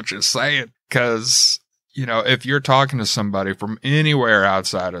watch what you're saying. Because, if you're talking to somebody from anywhere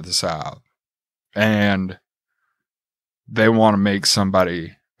outside of the South and they want to make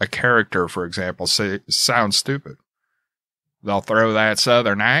somebody, a character, for example, sound stupid, they'll throw that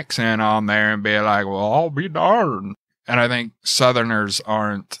Southern accent on there and be like, well, I'll be darned. And I think Southerners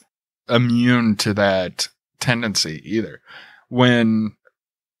aren't immune to that tendency either. When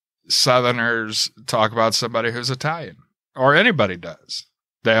Southerners talk about somebody who's Italian, or anybody does,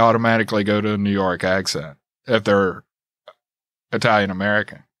 they automatically go to a New York accent if they're Italian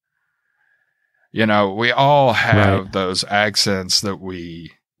American. We all have those accents that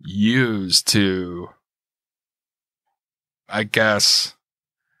we use to, I guess,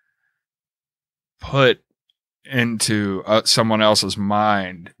 put into someone else's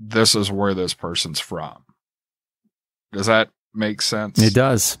mind, this is where this person's from. Does that make sense? It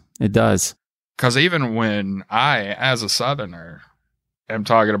does. It does. Because even when I, as a Southerner, am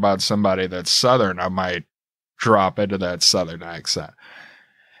talking about somebody that's Southern, I might drop into that Southern accent.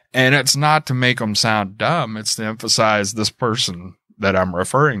 And it's not to make them sound dumb. It's to emphasize this person that I'm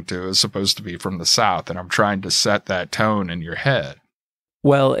referring to is supposed to be from the South. And I'm trying to set that tone in your head.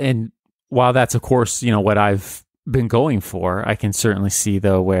 Well, and while that's, of course, what I've been going for, I can certainly see,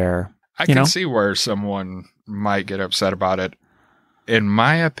 though, where... I can see where someone might get upset about it. In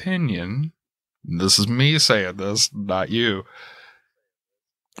my opinion, this is me saying this, not you,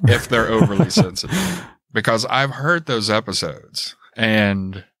 if they're overly sensitive. Because I've heard those episodes,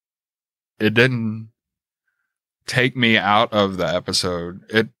 and it didn't take me out of the episode.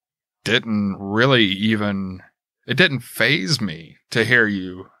 It didn't faze me to hear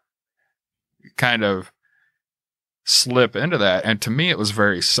you kind of slip into that. And to me, it was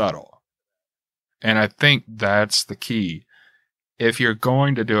very subtle. And I think that's the key. If you're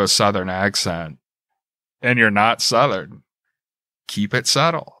going to do a Southern accent and you're not Southern, keep it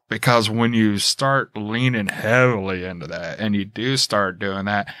subtle. Because when you start leaning heavily into that and you do start doing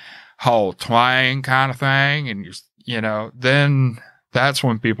that whole twang kind of thing, and then that's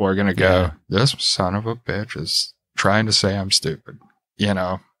when people are going to go, this son of a bitch is trying to say I'm stupid,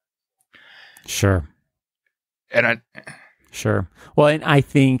 Sure. And Sure. Well, and I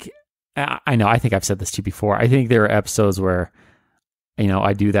think I've said this to you before. I think there are episodes where,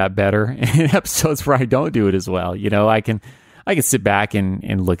 I do that better, and episodes where I don't do it as well. I can sit back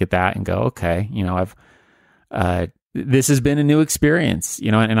and look at that and go, okay, this has been a new experience,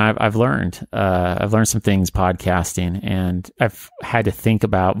 and I've learned some things podcasting, and I've had to think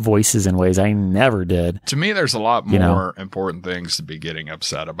about voices in ways I never did. To me, there's a lot more important things to be getting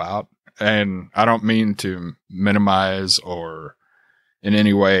upset about. And I don't mean to minimize or in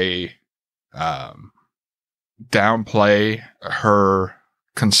any way downplay her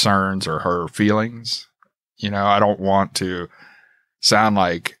concerns or her feelings. I don't want to sound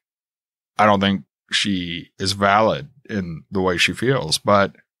like I don't think she is valid in the way she feels,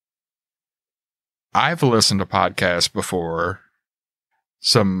 but I've listened to podcasts before,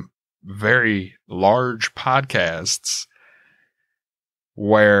 some very large podcasts,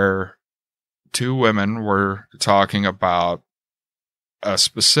 where two women were talking about a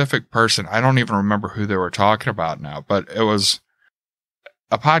specific person. I don't even remember who they were talking about now, but it was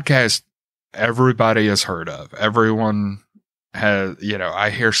a podcast everybody has heard of. Everyone has, I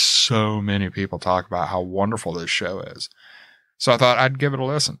hear so many people talk about how wonderful this show is. So I thought I'd give it a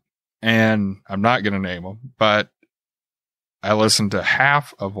listen. And I'm not going to name them, but I listened to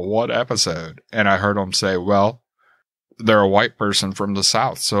half of one episode and I heard them say, well, they're a white person from the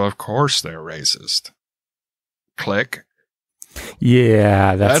South, so of course they're racist. Click.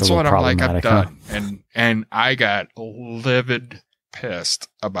 Yeah, that's what I'm like. I'm done, and I got livid pissed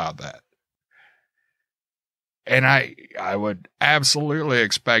about that. And I would absolutely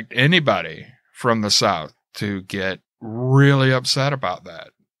expect anybody from the South to get really upset about that.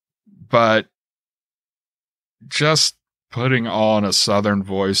 But just putting on a Southern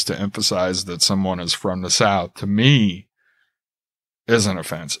voice to emphasize that someone is from the South, to me, isn't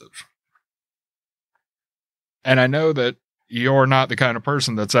offensive. And I know that you're not the kind of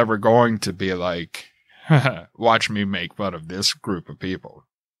person that's ever going to be like, watch me make fun of this group of people.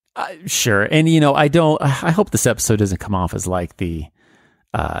 Sure. And, I hope this episode doesn't come off as like the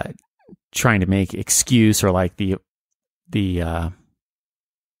trying to make excuse or like the man,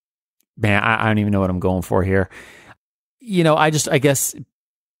 I don't even know what I'm going for here. I guess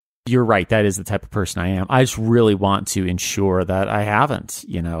you're right. That is the type of person I am. I just really want to ensure that I haven't,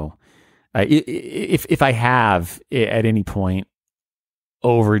 if I have at any point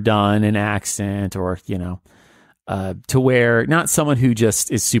overdone an accent or, to where not someone who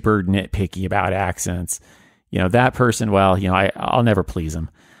just is super nitpicky about accents, that person, well, I'll never please them.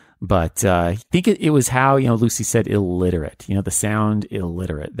 But I think it was how, Lucy said illiterate, the sound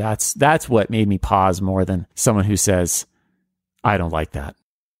illiterate. That's what made me pause more than someone who says, I don't like that.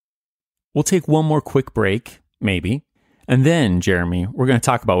 We'll take one more quick break, maybe. And then, Jeremy, we're going to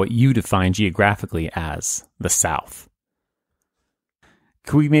talk about what you define geographically as the South.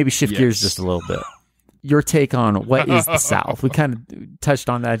 Could we maybe shift gears just a little bit? Your take on what is the South? We kind of touched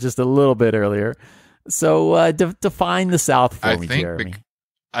on that just a little bit earlier. So define the South for me, Jeremy.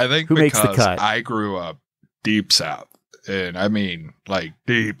 I think who because makes the cut? I grew up deep South, and I mean like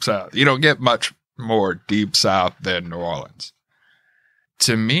deep South. You don't get much more deep South than New Orleans.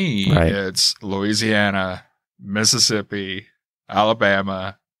 To me, It's Louisiana, Mississippi,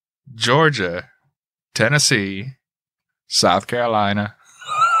 Alabama, Georgia, Tennessee, South Carolina,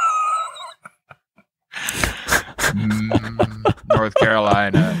 North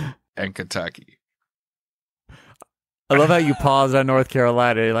Carolina, and Kentucky. I love how you paused on North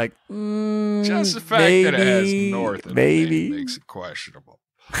Carolina. You're like, just the fact that it has North in the name makes it questionable.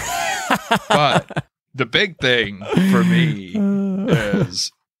 But the big thing for me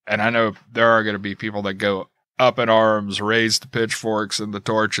is, and I know there are going to be people that go up in arms, raise the pitchforks and the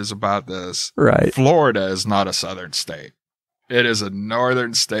torches about this. Right. Florida is not a southern state. It is a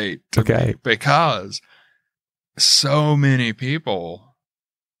northern state to me because so many people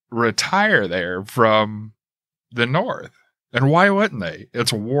retire there from the north. And why wouldn't they?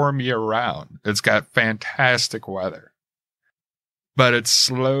 It's warm year round. It's got fantastic weather. But it's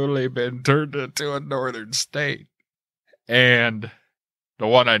slowly been turned into a northern state. And the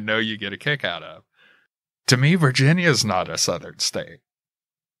one I know you get a kick out of. To me, Virginia is not a southern state.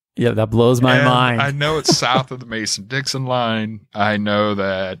 Yeah, that blows my mind. I know it's south of the Mason-Dixon Line. I know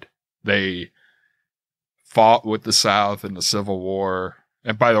that they fought with the South in the Civil War.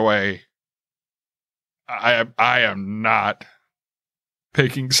 And by the way, I am not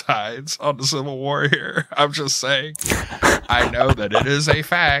picking sides on the Civil War here. I'm just saying, I know that it is a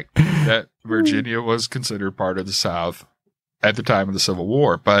fact that Virginia was considered part of the South at the time of the Civil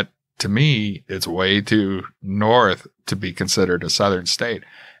War. But to me, it's way too north to be considered a southern state.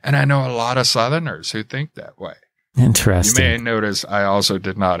 And I know a lot of Southerners who think that way. Interesting. You may notice I also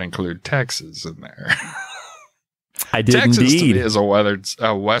did not include Texas in there. I did Texas indeed. to me is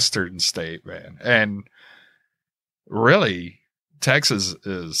a western state, man. And really, Texas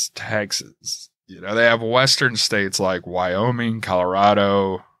is Texas. They have western states like Wyoming,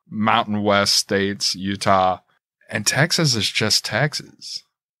 Colorado, Mountain West states, Utah, and Texas is just Texas.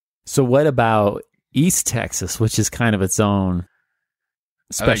 So what about East Texas, which is kind of its own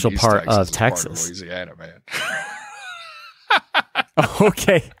special part of Texas? Part of Louisiana, man.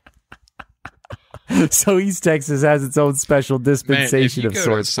 Okay. So East Texas has its own special dispensation of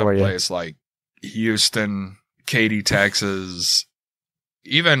sorts for you. Someplace like Houston, Katy, Texas,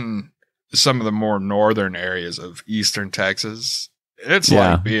 even some of the more northern areas of eastern Texas, it's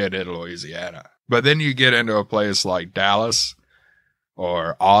like being in Louisiana. But then you get into a place like Dallas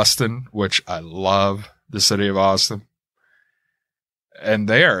or Austin, which I love, the city of Austin. And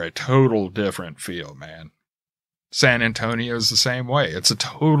they are a total different feel, man. San Antonio is the same way. It's a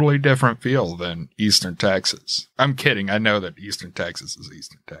totally different feel than Eastern Texas. I'm kidding. I know that Eastern Texas is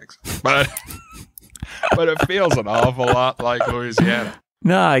Eastern Texas, but it feels an awful lot like Louisiana.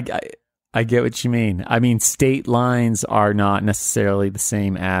 No, I get what you mean. I mean, state lines are not necessarily the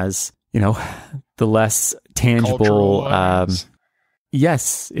same as, the less tangible.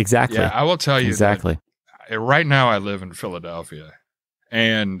 Yes, exactly. Yeah, I will tell you exactly. That right now I live in Philadelphia,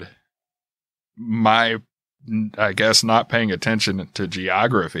 and I guess not paying attention to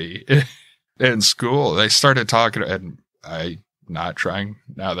geography in school, they started talking, and I not trying,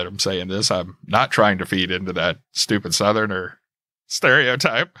 now that I'm saying this, I'm not trying to feed into that stupid Southerner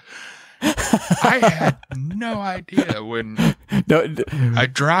stereotype. I had no idea when I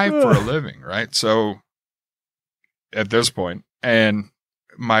drive for a living, right? So at this point, and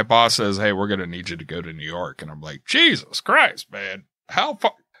my boss says, "Hey, we're going to need you to go to New York." And I'm like, Jesus Christ, man, how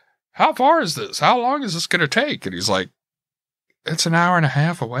far is this? How long is this going to take? And he's like, it's an hour and a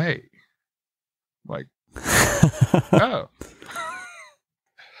half away. I'm like, oh.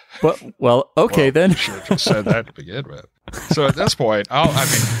 Well, okay, then. Should have just said that to begin with. So at this point,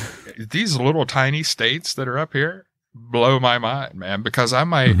 these little tiny states that are up here blow my mind, man, because I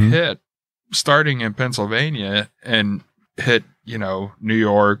might hit, starting in Pennsylvania, and hit, New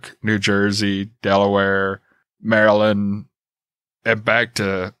York, New Jersey, Delaware, Maryland, and back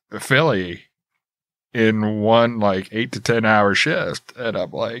to Philly in one like 8 to 10 hour shift. And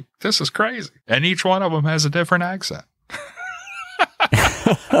I'm like, this is crazy. And each one of them has a different accent.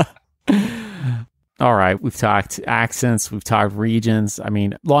 All right, we've talked accents, we've talked regions. I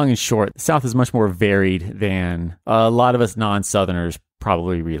mean, long and short, the South is much more varied than a lot of us non-Southerners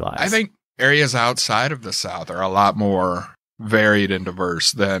probably realize. I think areas outside of the South are a lot more varied and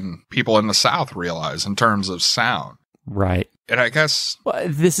diverse than people in the South realize in terms of sound. Right. And I guess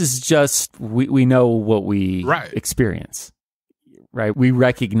this is just, we know what we experience, right? We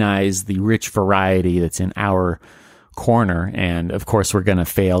recognize the rich variety that's in our corner. And of course, we're going to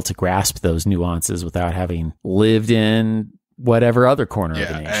fail to grasp those nuances without having lived in whatever other corner of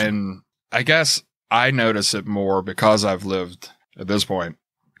the nation. And I guess I notice it more because I've lived at this point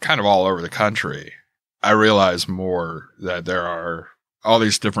kind of all over the country. I realize more that there are all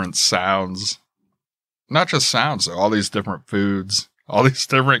these different sounds, not just sounds, though, all these different foods, all these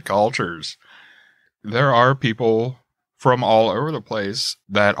different cultures. There are people from all over the place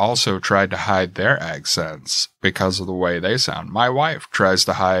that also tried to hide their accents because of the way they sound. My wife tries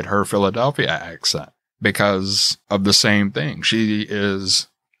to hide her Philadelphia accent because of the same thing. She is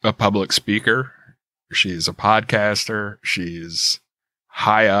a public speaker. She's a podcaster. She's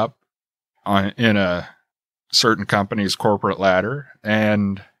high up in a certain company's corporate ladder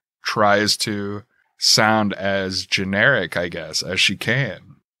and tries to sound as generic, I guess, as she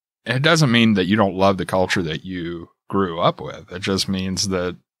can. And it doesn't mean that you don't love the culture that you grew up with. It just means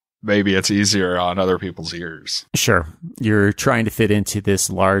that maybe it's easier on other people's ears. Sure. You're trying to fit into this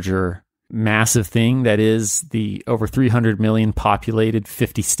larger, massive thing that is the over 300 million populated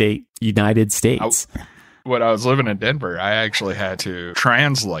 50-state United States. When I was living in Denver, I actually had to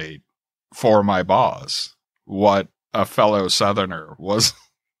translate for my boss what a fellow Southerner was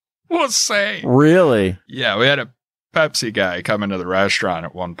saying. Really? Yeah, we had a Pepsi guy come into the restaurant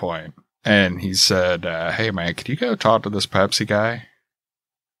at one point, and he said, hey, man, could you go talk to this Pepsi guy?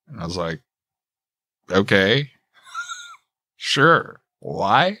 And I was like, okay, sure.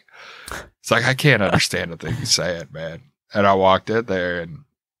 Why? It's like, I can't understand a thing he's saying, man. And I walked in there, and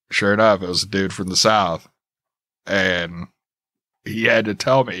sure enough, it was a dude from the South. And he had to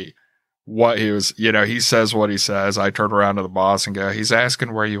tell me what he was, he says what he says. I turn around to the boss and go, he's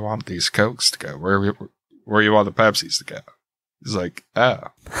asking where you want these Cokes to go, where you want the Pepsis to go. He's like, oh.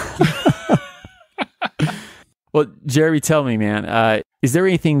 Well, Jeremy, tell me, man, is there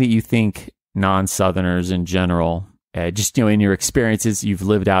anything that you think non-Southerners in general, just, in your experiences, you've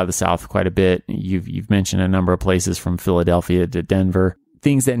lived out of the South quite a bit. You've mentioned a number of places from Philadelphia to Denver,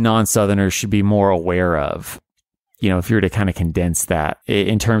 things that non-Southerners should be more aware of, if you were to kind of condense that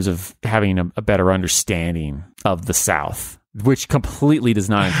in terms of having a better understanding of the South, which completely does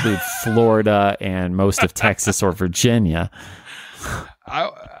not include Florida and most of Texas or Virginia.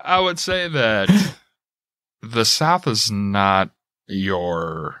 I would say that the South is not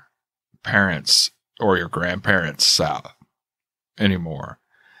your parents' or your grandparents' South anymore.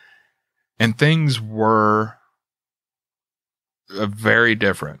 And things were very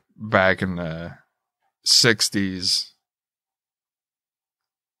different back in the 60s,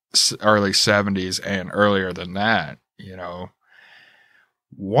 early 70s, and earlier than that.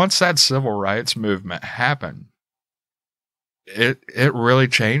 Once that civil rights movement happened, it really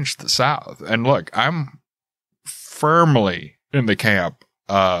changed the South. And look, I'm firmly in the camp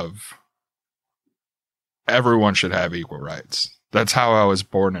of everyone should have equal rights. That's how I was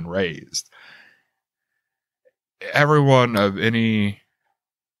born and raised. Everyone of any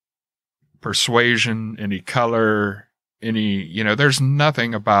persuasion, any color, there's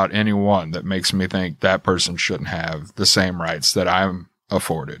nothing about anyone that makes me think that person shouldn't have the same rights that I'm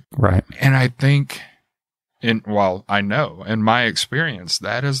afforded. Right. And I think, I know in my experience,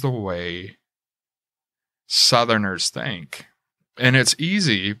 that is the way Southerners think. And it's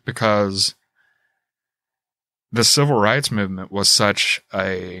easy because the civil rights movement was such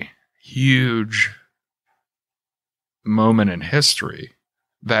a huge moment in history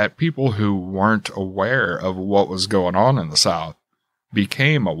that people who weren't aware of what was going on in the South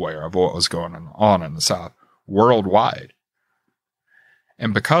became aware of what was going on in the South worldwide.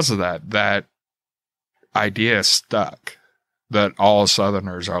 And because of that, that idea stuck that all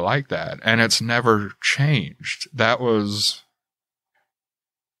Southerners are like that. And it's never changed. That was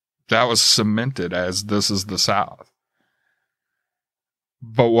cemented as this is the South.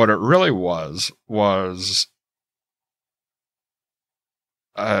 But what it really was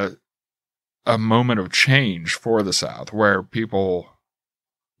a moment of change for the South, where people,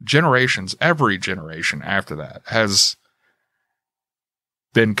 every generation after that has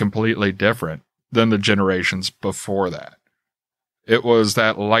been completely different than the generations before that. It was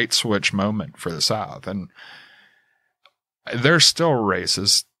that light switch moment for the South. And there's still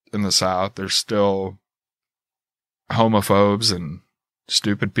racists in the South. There's still homophobes and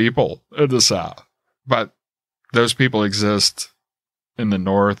stupid people in the South. But those people exist in the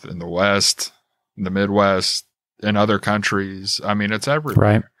North, in the West, in the Midwest, in other countries. I mean, it's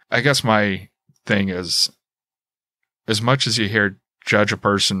everywhere. Right. I guess my thing is, as much as you judge a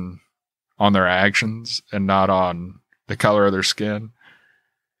person on their actions and not on the color of their skin,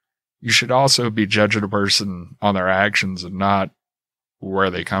 you should also be judging a person on their actions and not where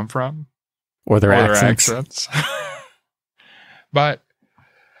they come from or their accents. But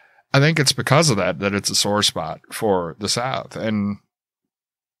I think it's because of that it's a sore spot for the South. And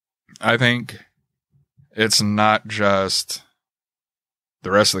I think it's not just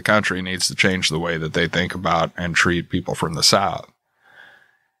the rest of the country needs to change the way that they think about and treat people from the South.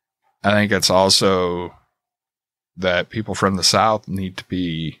 I think it's also that people from the South need to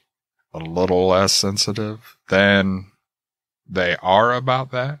be a little less sensitive than they are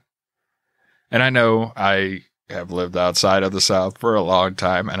about that. And I know I have lived outside of the South for a long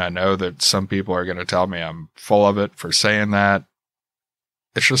time, and I know that some people are going to tell me I'm full of it for saying that.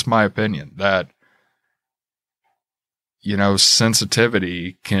 It's just my opinion that,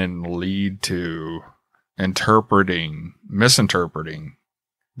 sensitivity can lead to misinterpreting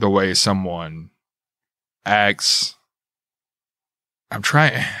the way someone acts.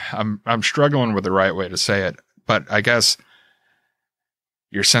 I'm struggling with the right way to say it, but I guess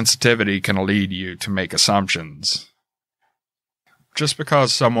your sensitivity can lead you to make assumptions. Just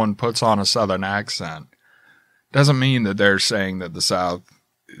because someone puts on a Southern accent doesn't mean that they're saying that the South,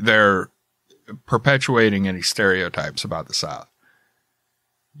 they're perpetuating any stereotypes about the South.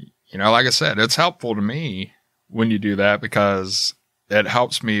 Like I said, it's helpful to me when you do that, because it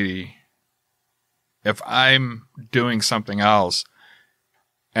helps me if I'm doing something else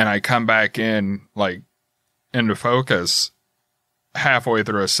and I come back into focus halfway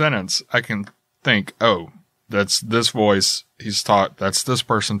through a sentence, I can think, oh, that's this voice that's this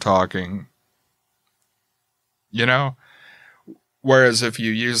person talking, Whereas if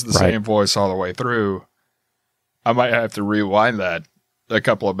you use the same voice all the way through, I might have to rewind that a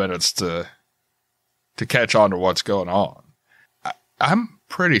couple of minutes to catch on to what's going on. I'm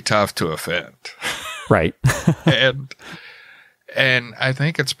pretty tough to offend. Right. and I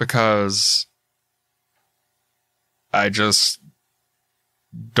think it's because I just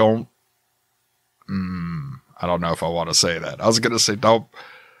don't, I don't know if I want to say that. I was going to say don't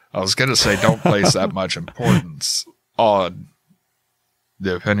place that much importance on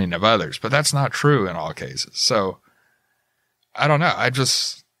the opinion of others, but that's not true in all cases. So I don't know. I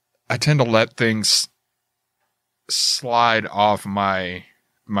tend to let things slide off my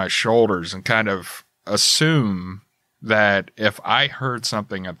shoulders and kind of assume that if I heard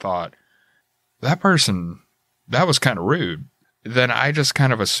something and thought that was kind of rude, then I just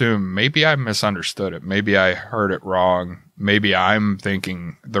kind of assume maybe I misunderstood it. Maybe I heard it wrong. Maybe I'm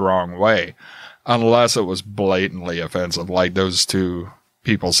thinking the wrong way, unless it was blatantly offensive, like those two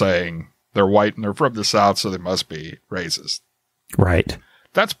people saying they're white and they're from the South, so they must be racist. Right.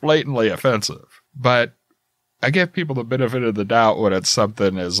 That's blatantly offensive. But I give people the benefit of the doubt when it's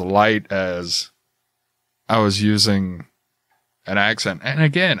something as light as I was using an accent. And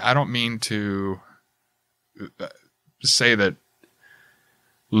again, I don't mean to say that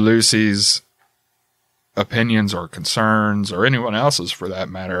Lucy's opinions or concerns, or anyone else's for that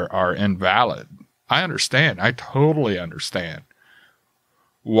matter, are invalid. I understand. I totally understand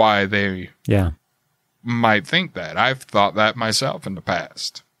why they might think that. I've thought that myself in the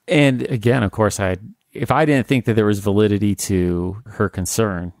past. And again, of course, if I didn't think that there was validity to her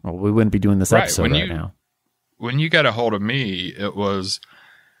concern, well, we wouldn't be doing this episode right now. When you got a hold of me, it was,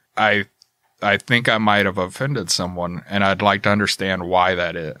 I think I might have offended someone, and I'd like to understand why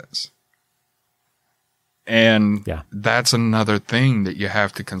that is. And Yeah. that's another thing that you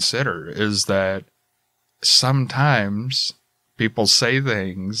have to consider, is that sometimes people say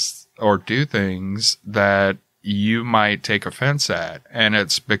things or do things that you might take offense at. And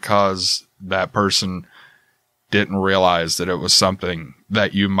it's because that person didn't realize that it was something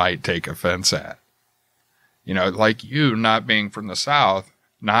that you might take offense at. You know, like you not being from the South,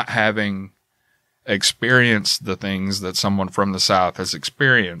 not having experienced the things that someone from the South has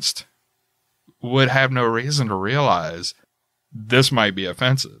experienced, would have no reason to realize this might be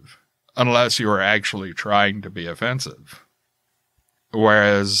offensive unless you are actually trying to be offensive.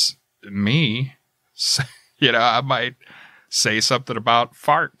 Whereas me, you know, I might say something about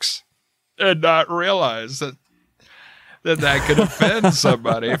farts and not realize that could offend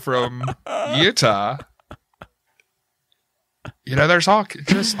somebody from Utah. You know, there's all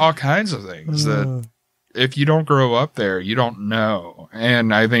kinds of things that if you don't grow up there, you don't know.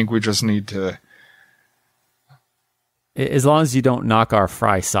 And I think we just need to. As long as you don't knock our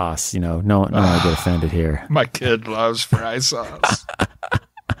fry sauce, you know, no one will get offended here. My kid loves fry sauce.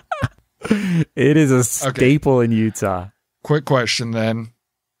 It is a staple in Utah. Quick question then,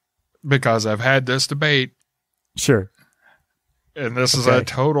 because I've had this debate. Sure. And this is a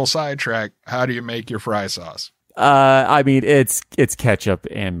total sidetrack. How do you make your fry sauce? I mean, it's ketchup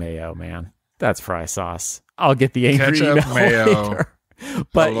and mayo, man. That's fry sauce. I'll get the angry ketchup, mayo, later.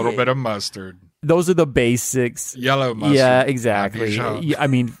 But a little bit of mustard. Those are the basics. Yellow mustard. Yeah, exactly. I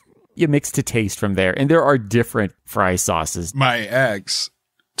mean, you mix to taste from there. And there are different fry sauces. My ex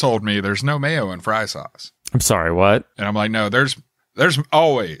told me there's no mayo in fry sauce. I'm sorry, what? And I'm like, no, there's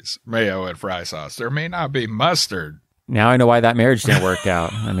always mayo in fry sauce. There may not be mustard. Now I know why that marriage didn't work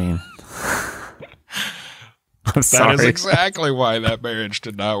out. I mean, I'm sorry. That is exactly why that marriage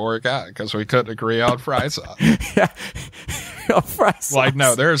did not work out, because we couldn't agree on fry sauce. Yeah. Fry sauce. Like,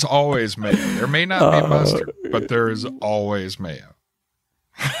 no, there's always mayo. There may not be mustard, but there is always mayo.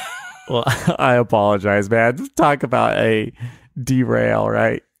 Well, I apologize, man. Talk about a derail,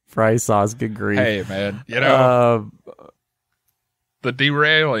 right? Fry sauce, good grief. Hey, man, you know, the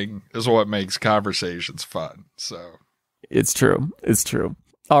derailing is what makes conversations fun. So it's true. It's true.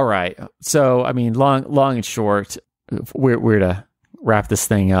 All right. So, I mean, long and short, we're to wrap this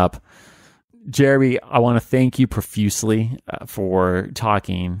thing up. Jeremy, I want to thank you profusely for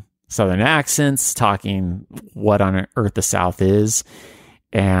talking Southern accents, talking what on earth the South is.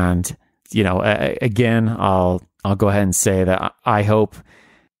 And, you know, again, I'll go ahead and say that I hope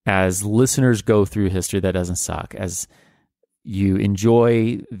as listeners go through history that doesn't suck, as you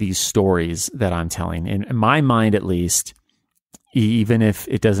enjoy these stories that I'm telling, in my mind at least, even if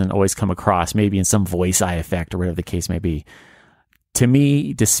it doesn't always come across, maybe in some voice eye effect or whatever the case may be. To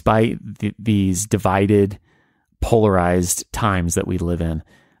me, despite these divided, polarized times that we live in,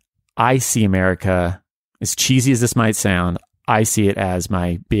 I see America, as cheesy as this might sound, I see it as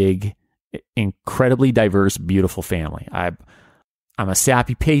my big, incredibly diverse, beautiful family. I'm a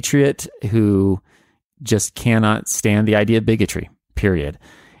sappy patriot who just cannot stand the idea of bigotry, period.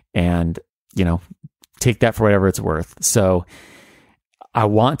 And, you know, take that for whatever it's worth. So I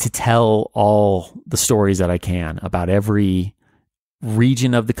want to tell all the stories that I can about every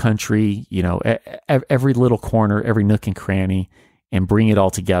region of the country, you know, every little corner, every nook and cranny, and bring it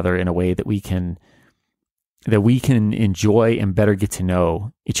all together in a way that we can enjoy and better get to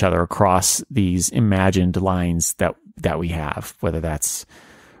know each other across these imagined lines that we have, whether that's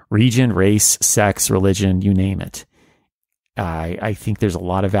region, race, sex, religion, you name it. I think there's a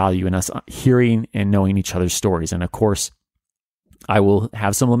lot of value in us hearing and knowing each other's stories. And of course, I will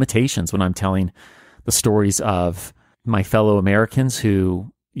have some limitations when I'm telling the stories of my fellow Americans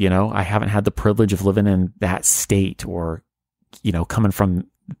who, you know, I haven't had the privilege of living in that state or, you know, coming from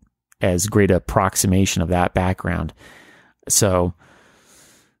as great a approximation of that background. So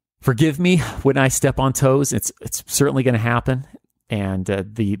forgive me when I step on toes. It's certainly going to happen. And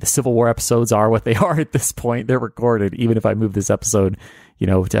the Civil War episodes are what they are at this point. They're recorded, even if I move this episode, you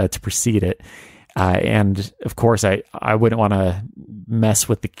know, to precede it. And of course, I wouldn't want to mess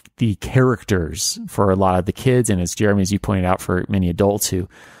with the characters for a lot of the kids. And as Jeremy, as you pointed out, for many adults who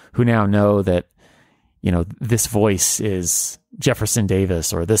now know that, you know, this voice is Jefferson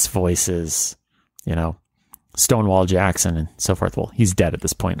Davis, or this voice is, you know, Stonewall Jackson and so forth. Well, he's dead at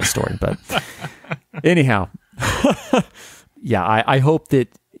this point in the story, but anyhow, yeah, I hope that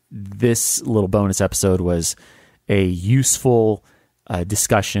this little bonus episode was a useful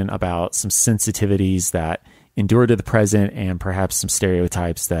discussion about some sensitivities that endure to the present and perhaps some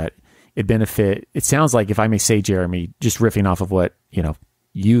stereotypes that it benefit. It sounds like, if I may say, Jeremy, just riffing off of what, you know,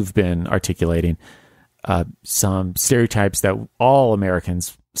 you've been articulating, some stereotypes that all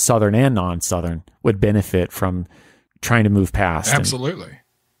Americans Southern and non-Southern, would benefit from trying to move past. Absolutely.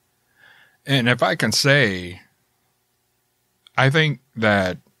 And if I can say, I think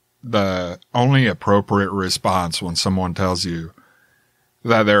that the only appropriate response when someone tells you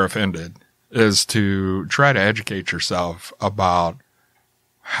that they're offended is to try to educate yourself about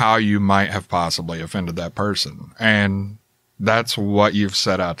how you might have possibly offended that person. And that's what you've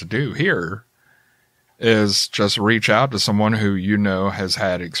set out to do here, is just reach out to someone who you know has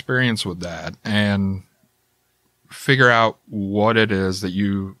had experience with that and figure out what it is that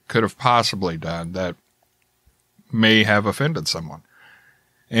you could have possibly done that may have offended someone.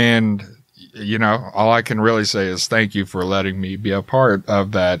 And, you know, all I can really say is thank you for letting me be a part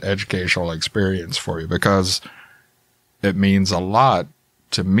of that educational experience for you, because it means a lot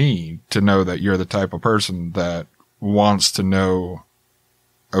to me to know that you're the type of person that wants to know,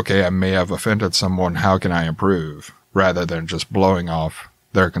 okay, I may have offended someone, how can I improve, rather than just blowing off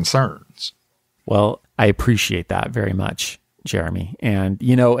their concerns. Well, I appreciate that very much, Jeremy. And,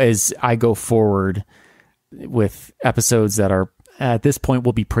 you know, as I go forward with episodes that are at this point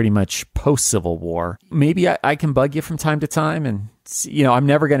will be pretty much post-Civil War, maybe I can bug you from time to time. And, you know, I'm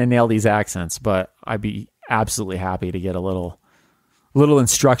never going to nail these accents, but I'd be absolutely happy to get a little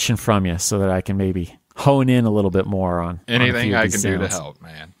instruction from you so that I can maybe hone in a little bit more on anything I can sounds. do to help,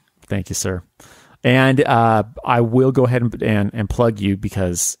 man. Thank you, sir. And I will go ahead and plug you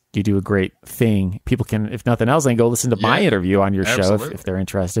because you do a great thing. People can, if nothing else, they can go listen to my interview on your show if they're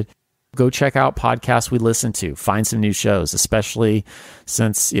interested. Go check out podcasts we listen to. Find some new shows, especially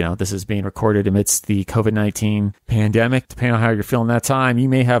since, you know, this is being recorded amidst the COVID-19 pandemic. Depending on how you're feeling that time, you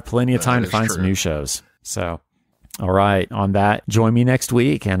may have plenty of time to find some new shows. So, all right, on that, join me next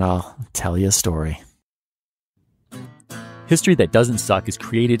week and I'll tell you a story. History That Doesn't Suck is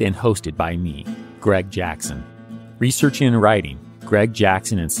created and hosted by me, Greg Jackson. Researching and writing, Greg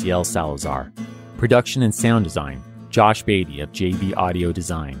Jackson and CL Salazar. Production and sound design, Josh Beatty of JB Audio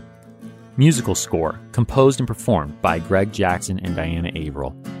Design. Musical score, composed and performed by Greg Jackson and Diana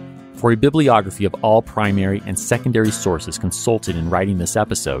Averill. For a bibliography of all primary and secondary sources consulted in writing this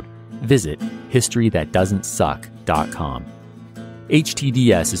episode, visit historythatdoesn'tsuck.com.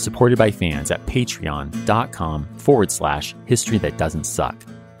 HTDS is supported by fans at patreon.com/historythatdoesn'tsuck.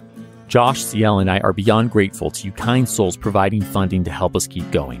 Josh, CL, and I are beyond grateful to you kind souls providing funding to help us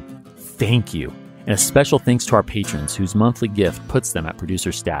keep going. Thank you. And a special thanks to our patrons whose monthly gift puts them at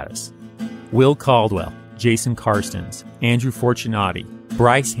producer status. Will Caldwell, Jason Karstens, Andrew Fortunati,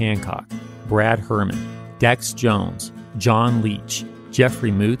 Bryce Hancock, Brad Herman, Dex Jones, John Leach,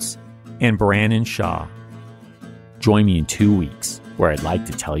 Jeffrey Moots, and Brannon Shaw. Join me in 2 weeks where I'd like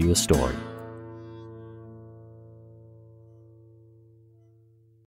to tell you a story.